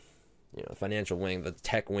 The financial wing, the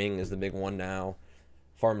tech wing is the big one now.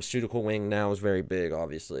 Pharmaceutical wing now is very big,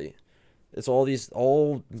 obviously. It's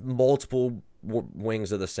all multiple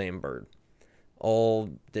wings of the same bird. All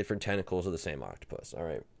different tentacles of the same octopus, all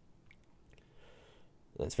right?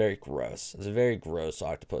 It's very gross. It's a very gross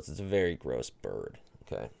octopus. It's a very gross bird,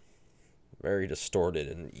 okay? Very distorted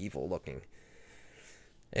and evil looking.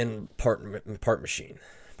 And part machine.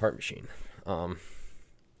 If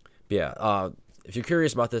you're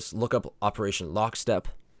curious about this, look up Operation Lockstep.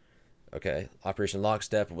 Okay, Operation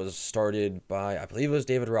Lockstep was started by, I believe it was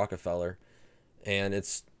David Rockefeller, and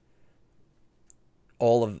it's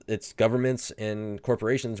all of its governments and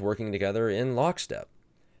corporations working together in lockstep.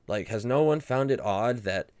 Like, has no one found it odd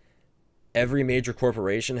that every major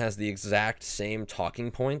corporation has the exact same talking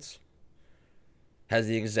points? Has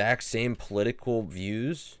the exact same political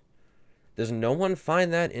views? Does no one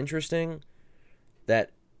find that interesting? That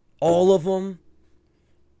all of them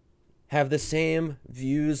have the same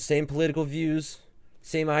views, same political views,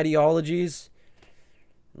 same ideologies?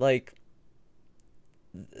 Like,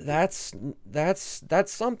 that's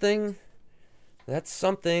something. That's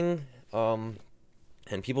something.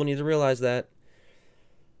 And people need to realize that,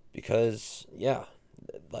 because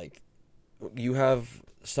like, you have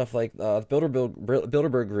stuff like the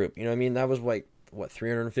Bilderberg Group. You know what I mean? That was like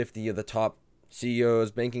 350 of the top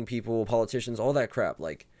CEOs, banking people, politicians, all that crap.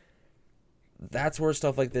 Like, that's where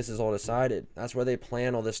stuff like this is all decided. That's where they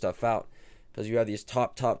plan all this stuff out, because you have these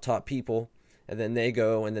top people, and then they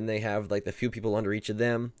go, and then they have like the few people under each of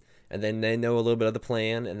them, and then they know a little bit of the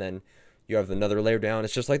plan, and then you have another layer down.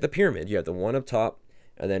 It's just like the pyramid. You have the one up top,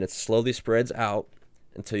 and then it slowly spreads out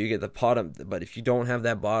until you get the bottom. But if you don't have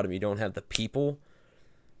that bottom, you don't have the people,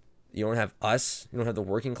 you don't have us, you don't have the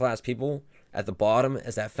working class people at the bottom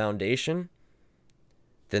as that foundation,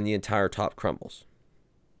 then the entire top crumbles.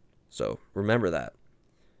 So remember that.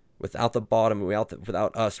 Without the bottom,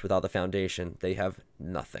 without us, without the foundation, they have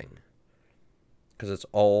nothing. Because it's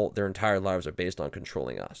all, their entire lives are based on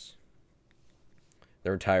controlling us.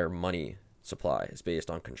 Their entire money supply is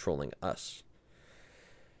based on controlling us.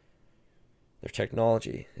 Their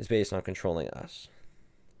technology is based on controlling us.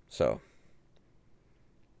 So,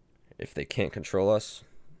 if they can't control us,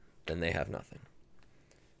 then they have nothing.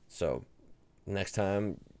 So, next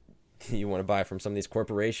time you want to buy from some of these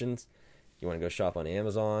corporations, you want to go shop on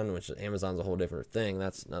Amazon, which Amazon's a whole different thing.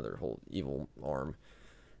 That's another whole evil arm.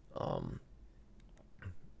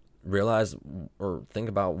 Realize or think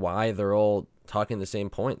about why they're all talking the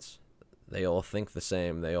same points. They all think the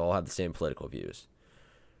same. They all have the same political views.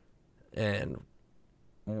 And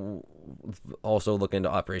also look into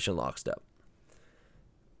Operation Lockstep.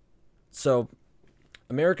 So,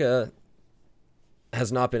 America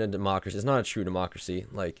has not been a democracy. It's not a true democracy.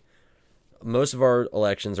 Like, most of our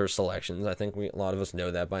elections are selections. I think a lot of us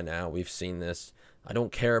know that by now. We've seen this. I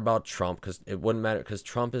don't care about Trump because it wouldn't matter because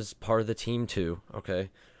Trump is part of the team too. Okay,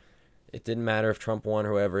 it didn't matter if Trump won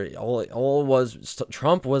or whoever. All was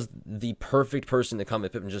Trump was the perfect person to come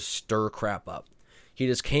up and just stir crap up. He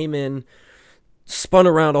just came in, spun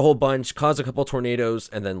around a whole bunch, caused a couple tornadoes,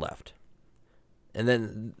 and then left. And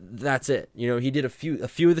then that's it. You know, he did a few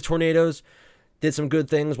of the tornadoes, did some good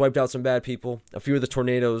things, wiped out some bad people. A few of the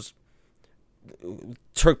tornadoes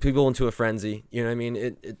took people into a frenzy. You know what I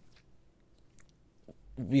mean?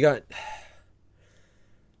 We got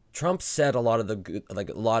Trump said a lot of the good, like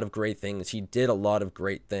a lot of great things. He did a lot of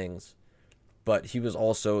great things, but he was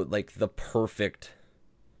also like the perfect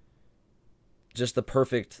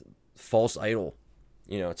false idol,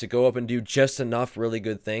 you know, to go up and do just enough really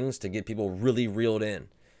good things to get people really reeled in,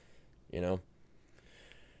 you know.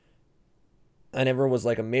 I never was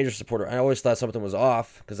like a major supporter. I always thought something was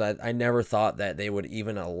off because I never thought that they would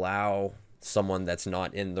even allow someone that's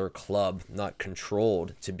not in their club, not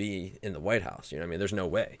controlled, to be in the White House. You know what I mean? There's no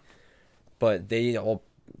way. But they all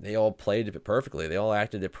played it perfectly. They all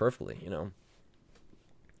acted it perfectly, you know.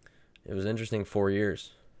 It was interesting 4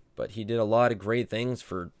 years. But he did a lot of great things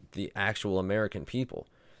for the actual American people.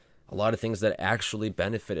 A lot of things that actually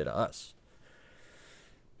benefited us.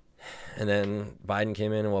 And then Biden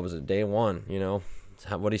came in, and what was it, day one, you know?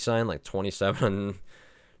 What did he sign? Like 27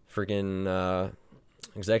 freaking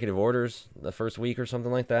executive orders the first week or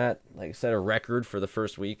something like that. Like, set a record for the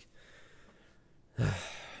first week.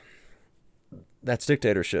 That's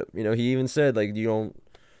dictatorship. You know, he even said, like, you don't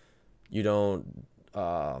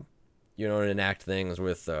enact things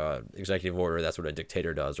with executive order. That's what a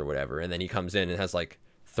dictator does or whatever. And then he comes in and has like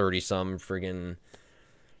 30-some friggin'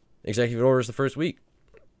 executive orders the first week.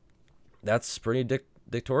 That's pretty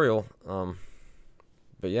dictatorial.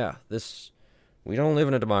 But yeah, we don't live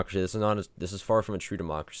in a democracy. This is far from a true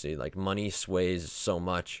democracy. Like, money sways so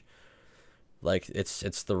much. Like, it's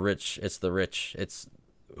the rich. It's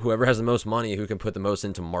whoever has the most money, who can put the most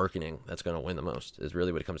into marketing, that's going to win the most, is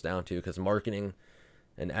really what it comes down to. Because marketing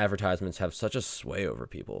and advertisements have such a sway over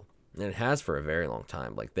people. And it has for a very long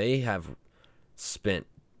time. Like, they have spent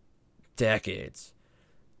decades,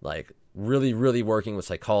 like, really, really working with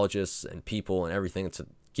psychologists and people and everything to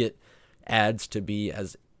get ads to be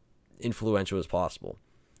as influential as possible.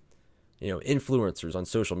 You know, influencers on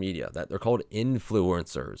social media, that they're called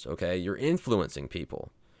influencers, okay? You're influencing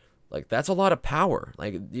people. Like, that's a lot of power.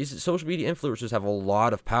 Like, these social media influencers have a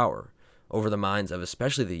lot of power over the minds of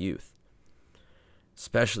especially the youth.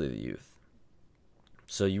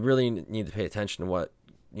 So you really need to pay attention to what,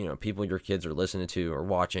 you know, people your kids are listening to or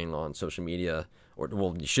watching on social media. Or,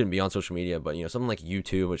 well, you shouldn't be on social media, but, you know, something like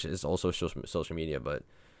YouTube, which is also social media. But,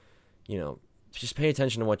 you know, just pay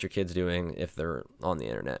attention to what your kid's doing if they're on the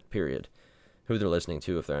internet, period. Who they're listening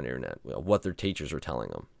to if they're on the internet. You know, what their teachers are telling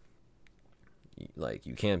them. Like,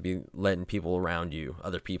 you can't be letting people around you,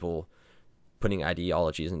 other people, putting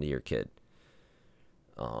ideologies into your kid.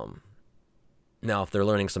 Now, if they're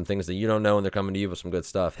learning some things that you don't know and they're coming to you with some good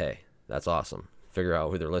stuff, hey, that's awesome. Figure out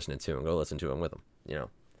who they're listening to and go listen to them with them, you know.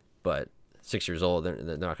 But 6 years old, they're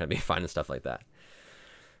not going to be finding stuff like that.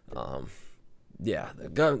 Yeah, the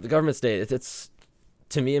government state, it's,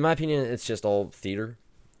 to me, in my opinion, it's just all theater,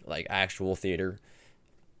 like actual theater.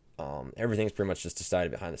 Everything's pretty much just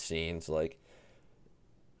decided behind the scenes. Like,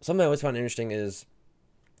 something I always found interesting is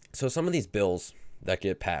So some of these bills that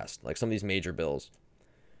get passed, like some of these major bills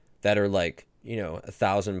that are like,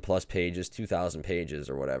 1,000+ pages, 2,000 pages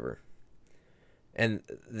or whatever, and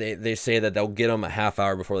they say that they'll get them a half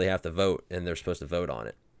hour before they have to vote, and they're supposed to vote on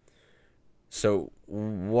it. So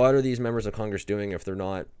what are these members of Congress doing if they're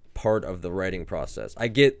not part of the writing process? I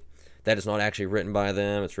get that it's not actually written by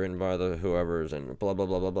them, it's written by the whoever's and blah, blah,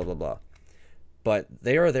 blah, blah, blah, blah, blah. But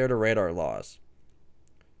they are there to write our laws.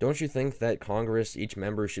 Don't you think that Congress, each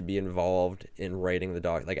member should be involved in writing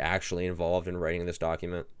the like actually involved in writing this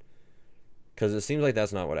document? Because it seems like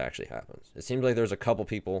that's not what actually happens. It seems like there's a couple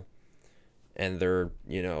people and they're,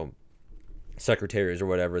 secretaries or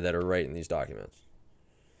whatever that are writing these documents.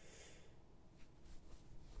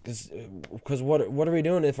 Because what are we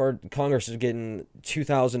doing if our Congress is getting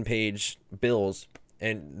 2,000-page bills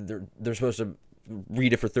and they're supposed to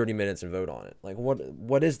read it for 30 minutes and vote on it? Like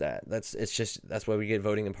what is that? That's why we get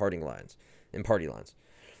voting in party lines.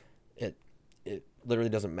 It literally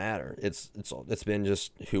doesn't matter. It's been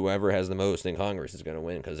just whoever has the most in Congress is going to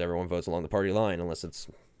win because everyone votes along the party line unless it's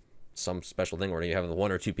some special thing where you have the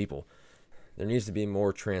one or two people. There needs to be a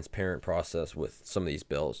more transparent process with some of these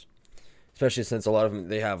bills, especially since a lot of them,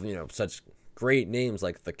 they have, such great names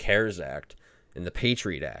like the CARES Act and the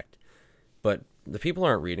Patriot Act, but the people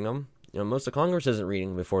aren't reading them. Most of Congress isn't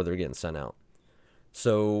reading before they're getting sent out.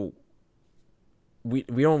 So we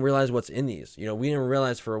don't realize what's in these. We didn't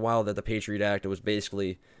realize for a while that the Patriot Act, it was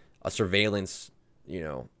basically a surveillance,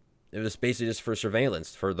 it was basically just for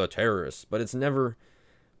surveillance for the terrorists, but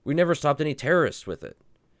we never stopped any terrorists with it.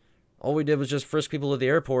 All we did was just frisk people at the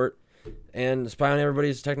airport and spy on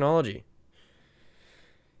everybody's technology.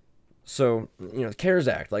 So, the CARES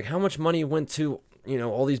Act, like how much money went to,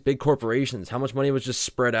 all these big corporations? How much money was just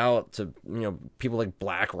spread out to, people like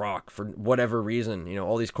BlackRock for whatever reason?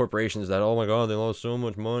 All these corporations that, oh my God, they lost so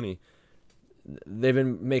much money. They've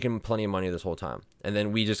been making plenty of money this whole time. And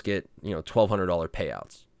then we just get, $1,200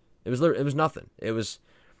 payouts. It was nothing. It was,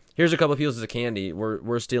 here's a couple of pieces of candy.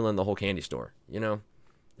 We're stealing the whole candy store,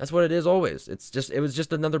 That's what it is always. It was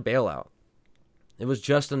just another bailout. It was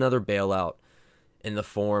just another bailout in the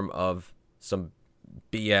form of some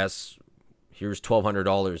BS. Here's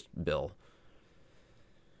 $1,200 bill.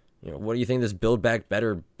 What do you think this Build Back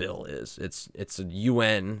Better bill is? It's a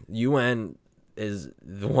UN. UN is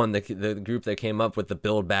the the group that came up with the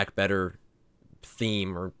Build Back Better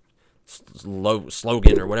theme or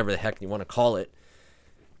slogan or whatever the heck you want to call it.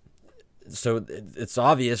 So it's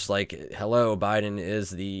obvious, like, hello, Biden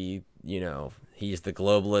is the, he's the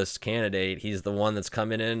globalist candidate. He's the one that's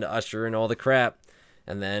coming in to usher in all the crap.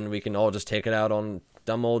 And then we can all just take it out on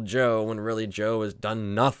dumb old Joe when really Joe has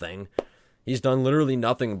done nothing. He's done literally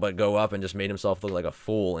nothing but go up and just made himself look like a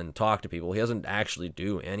fool and talk to people. He doesn't actually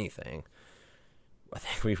do anything. I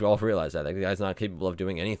think we've all realized that. Like, the guy's not capable of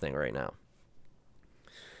doing anything right now.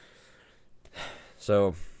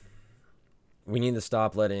 So we need to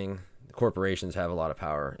stop letting corporations have a lot of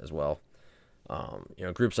power as well.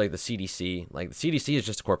 Groups like the CDC, the CDC is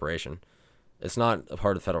just a corporation. It's not a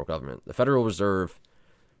part of the federal government. The Federal Reserve,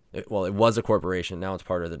 it was a corporation. Now it's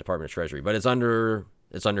part of the Department of Treasury, but it's under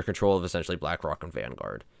control of essentially BlackRock and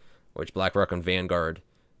Vanguard, which BlackRock and Vanguard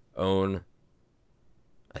own,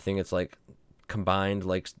 I think it's like combined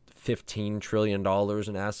like $15 trillion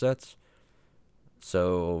in assets.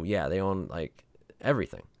 So yeah, they own like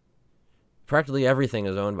everything. Practically everything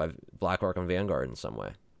is owned by BlackRock and Vanguard in some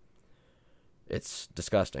way. It's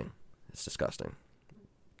disgusting. It's disgusting.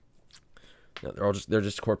 They're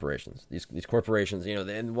just corporations. These corporations,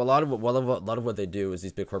 and a lot of what they do is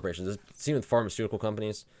these big corporations. Seen with pharmaceutical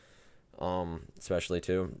companies, especially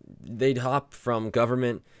too. They'd hop from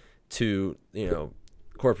government to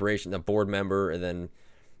corporation, a board member, and then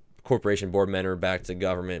corporation board member back to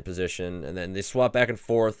government position, and then they swap back and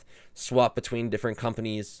forth, swap between different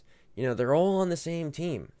companies. They're all on the same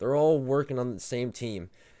team. They're all working on the same team.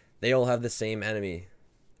 They all have the same enemy,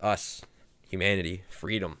 us, humanity,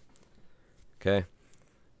 freedom. Okay?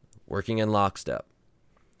 Working in lockstep.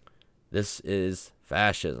 This is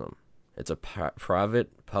fascism. It's a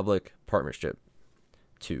private-public partnership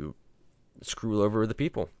to screw over the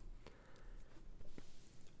people.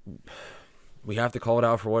 We have to call it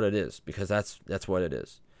out for what it is, because that's what it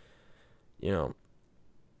is.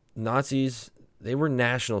 Nazis, they were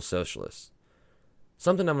National Socialists.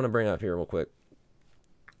 Something I'm going to bring up here real quick.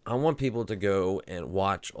 I want people to go and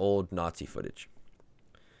watch old Nazi footage.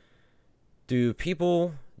 Do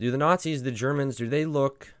the Nazis, the Germans, do they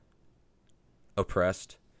look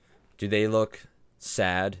oppressed? Do they look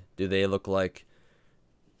sad? Do they look like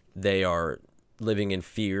they are living in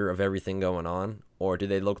fear of everything going on? Or do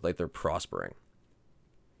they look like they're prospering?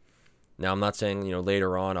 Now, I'm not saying,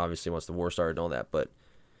 later on, obviously, once the war started and all that, but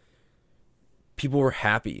people were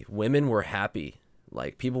happy. Women were happy.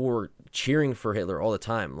 Like, people were cheering for Hitler all the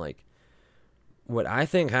time. Like, what I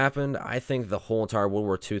think happened, I think the whole entire World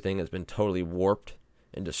War II thing has been totally warped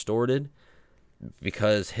and distorted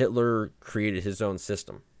because Hitler created his own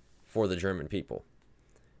system for the German people.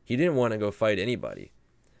 He didn't want to go fight anybody,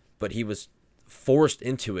 but he was forced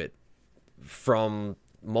into it from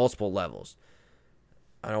multiple levels.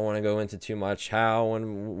 I don't want to go into too much how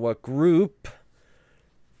and what group,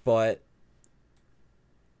 but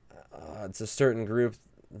it's a certain group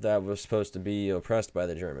that was supposed to be oppressed by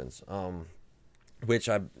the Germans, which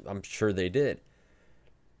I'm sure they did.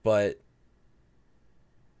 But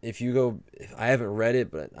if you go, I haven't read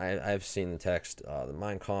it, but I've seen the text, the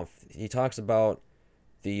Mein Kampf. He talks about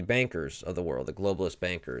the bankers of the world, the globalist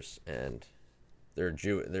bankers, and they're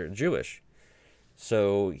Jewish.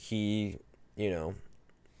 So he,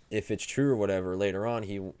 if it's true or whatever, later on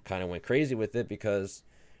he kind of went crazy with it because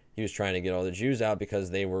he was trying to get all the Jews out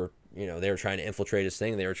because they were trying to infiltrate his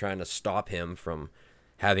thing. They were trying to stop him from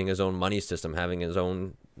having his own money system, having his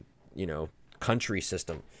own, country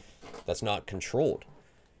system that's not controlled.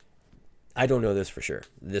 I don't know this for sure.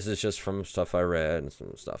 This is just from stuff I read and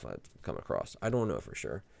some stuff I've come across. I don't know for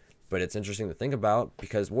sure, but it's interesting to think about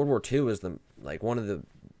because World War II is one of the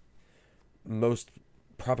most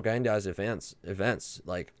propagandized events.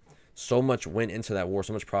 Like, so much went into that war,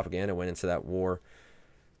 so much propaganda went into that war,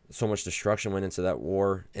 so much destruction went into that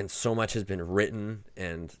war, and so much has been written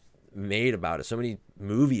and made about it. So many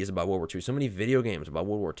movies about World War II, so many video games about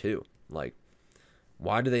World War II. Like,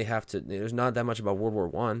 why do they have to? There's not that much about World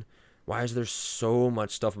War I. Why is there so much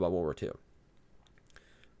stuff about World War II?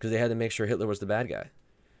 Because they had to make sure Hitler was the bad guy.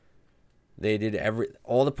 They did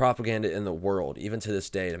all the propaganda in the world, even to this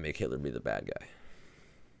day, to make Hitler be the bad guy.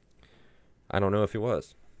 I don't know if he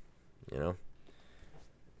was.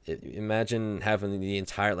 Imagine having the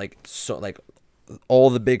entire all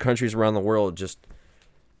the big countries around the world just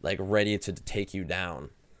ready to take you down.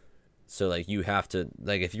 So you have to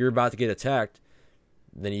if you're about to get attacked,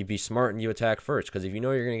 then you be smart and you attack first, because if you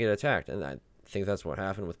know you're going to get attacked, and I think that's what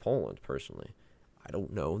happened with Poland personally. I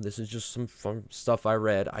don't know. This is just some fun stuff I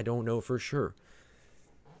read. I don't know for sure.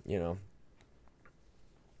 There's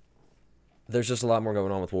just a lot more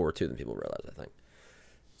going on with World War II than people realize, I think.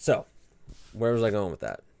 So, where was I going with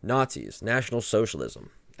that? Nazis, National Socialism.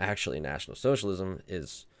 Actually, National Socialism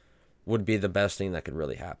would be the best thing that could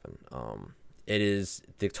really happen. It is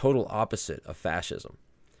the total opposite of fascism.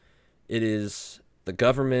 It is the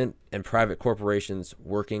government and private corporations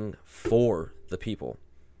working for the people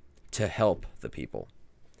to help the people.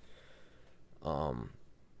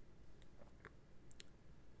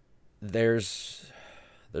 There's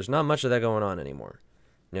not much of that going on anymore.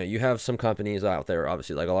 You have some companies out there,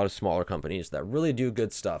 obviously, like a lot of smaller companies that really do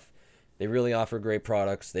good stuff. They really offer great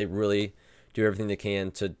products. They really do everything they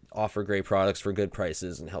can to offer great products for good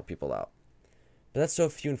prices and help people out. But that's so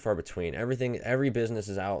few and far between. Every business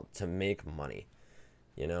is out to make money.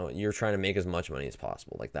 You're trying to make as much money as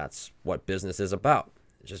possible. That's what business is about.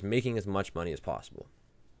 It's just making as much money as possible.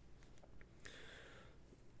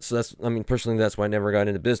 So personally, that's why I never got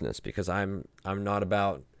into business, because I'm not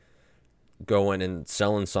about going and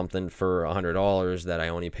selling something for $100 that I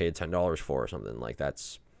only paid $10 for or something.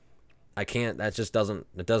 That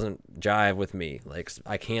doesn't jive with me.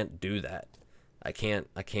 I can't do that. I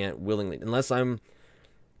can't willingly, unless I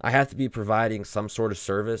have to be providing some sort of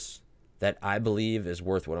service that I believe is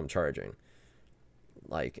worth what I'm charging.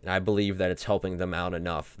 And I believe that it's helping them out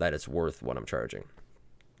enough that it's worth what I'm charging.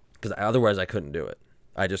 Because otherwise I couldn't do it.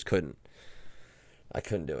 I just couldn't. I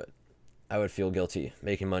couldn't do it. I would feel guilty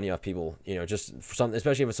making money off people, just for something,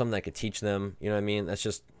 especially if it's something I could teach them. You know what I mean? That's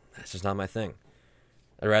just not my thing.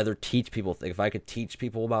 I'd rather teach people. If I could teach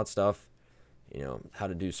people about stuff, how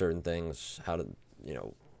to do certain things, how to,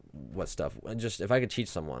 what stuff. Just if I could teach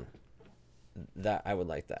someone, that I would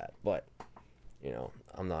like that. But,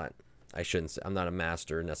 I'm not a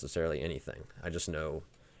master necessarily anything. I just know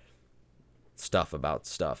stuff about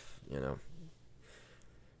stuff,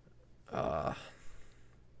 But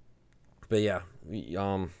yeah,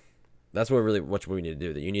 that's what we need to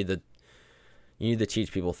do. That you need to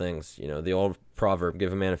teach people things. The old proverb: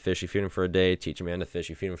 "Give a man a fish, you feed him for a day. Teach a man to fish,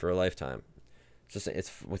 you feed him for a lifetime."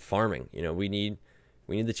 It's with farming. We need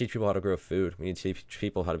to teach people how to grow food. We need to teach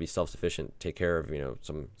people how to be self-sufficient. Take care of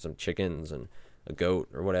some chickens and a goat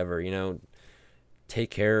or whatever. Take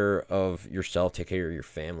care of yourself. Take care of your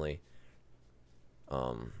family.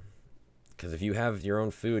 Because if you have your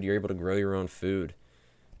own food, you're able to grow your own food.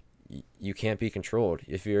 You can't be controlled.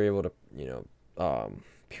 If you're able to,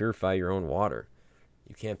 purify your own water,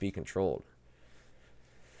 You can't be controlled.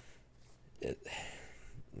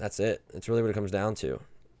 That's it. It's really what it comes down to.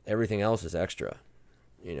 Everything else is extra.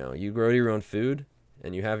 You know, you grow your own food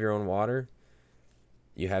and you have your own water.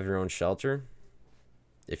 You have your own shelter.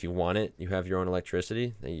 If you want it, you have your own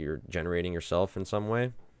electricity that you're generating yourself in some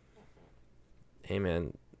way. Hey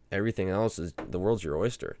man, everything else is, the world's your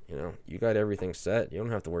oyster. You know, you got everything set. You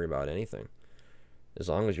don't have to worry about anything. As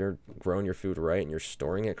long as you're growing your food right and you're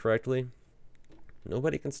storing it correctly,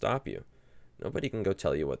 nobody can stop you. Nobody can go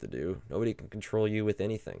tell you what to do. Nobody can control you with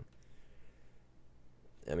anything.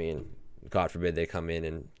 I mean, God forbid they come in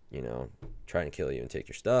and, you know, try and kill you and take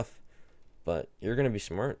your stuff. But you're going to be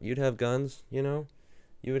smart. You'd have guns, you know.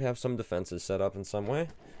 You would have some defenses set up in some way.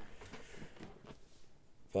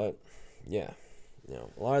 But, yeah. You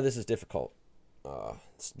know, a lot of this is difficult.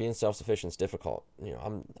 Being self-sufficient is difficult. You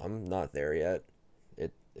know, I'm not there yet.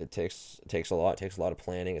 It takes a lot. It takes a lot of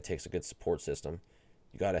planning. It takes a good support system.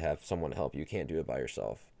 You got to have someone to help you. You can't do it by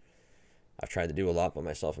yourself. I've tried to do a lot by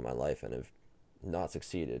myself in my life and have not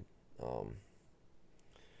succeeded.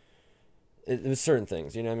 It was certain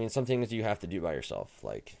things, you know what I mean? Some things you have to do by yourself,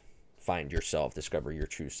 like find yourself, discover your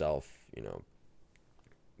true self, you know.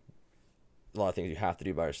 A lot of things you have to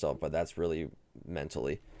do by yourself, but that's really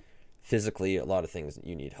mentally. Physically, a lot of things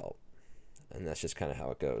you need help. And that's just kind of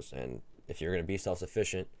how it goes. And if you're going to be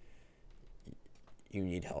self-sufficient, you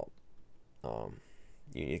need help.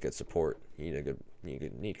 You need good support. You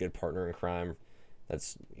need a good partner in crime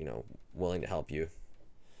that's, you know, willing to help you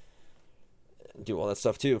do all that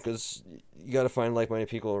stuff too, because you got to find like-minded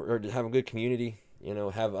people or have a good community, you know,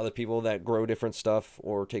 have other people that grow different stuff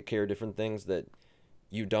or take care of different things that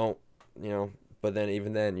you don't, you know, but then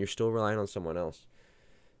even then you're still relying on someone else.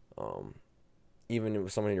 Even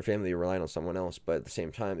with someone in your family, you're relying on someone else, but at the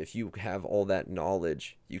same time, if you have all that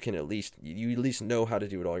knowledge, you at least know how to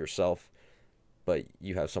do it all yourself, but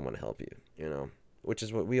you have someone to help you, you know, which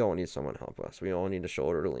is what we all need, someone to help us. We all need a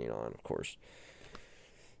shoulder to lean on, of course.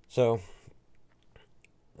 So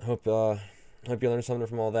I hope you learned something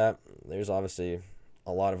from all that. There's obviously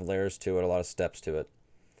a lot of layers to it, a lot of steps to it.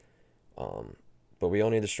 But we all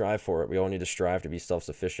need to strive for it. We all need to strive to be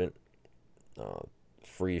self-sufficient,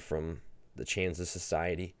 free from the chains of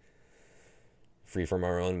society, free from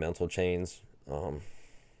our own mental chains, and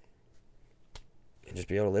just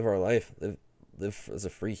be able to live our life, live as a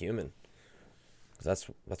free human. 'Cause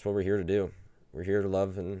that's what we're here to do. We're here to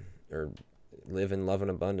live in love and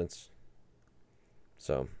abundance.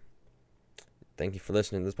 So, thank you for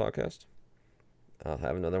listening to this podcast. I'll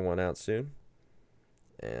have another one out soon.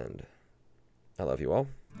 And I love you all.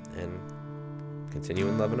 And continue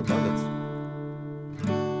in love and abundance.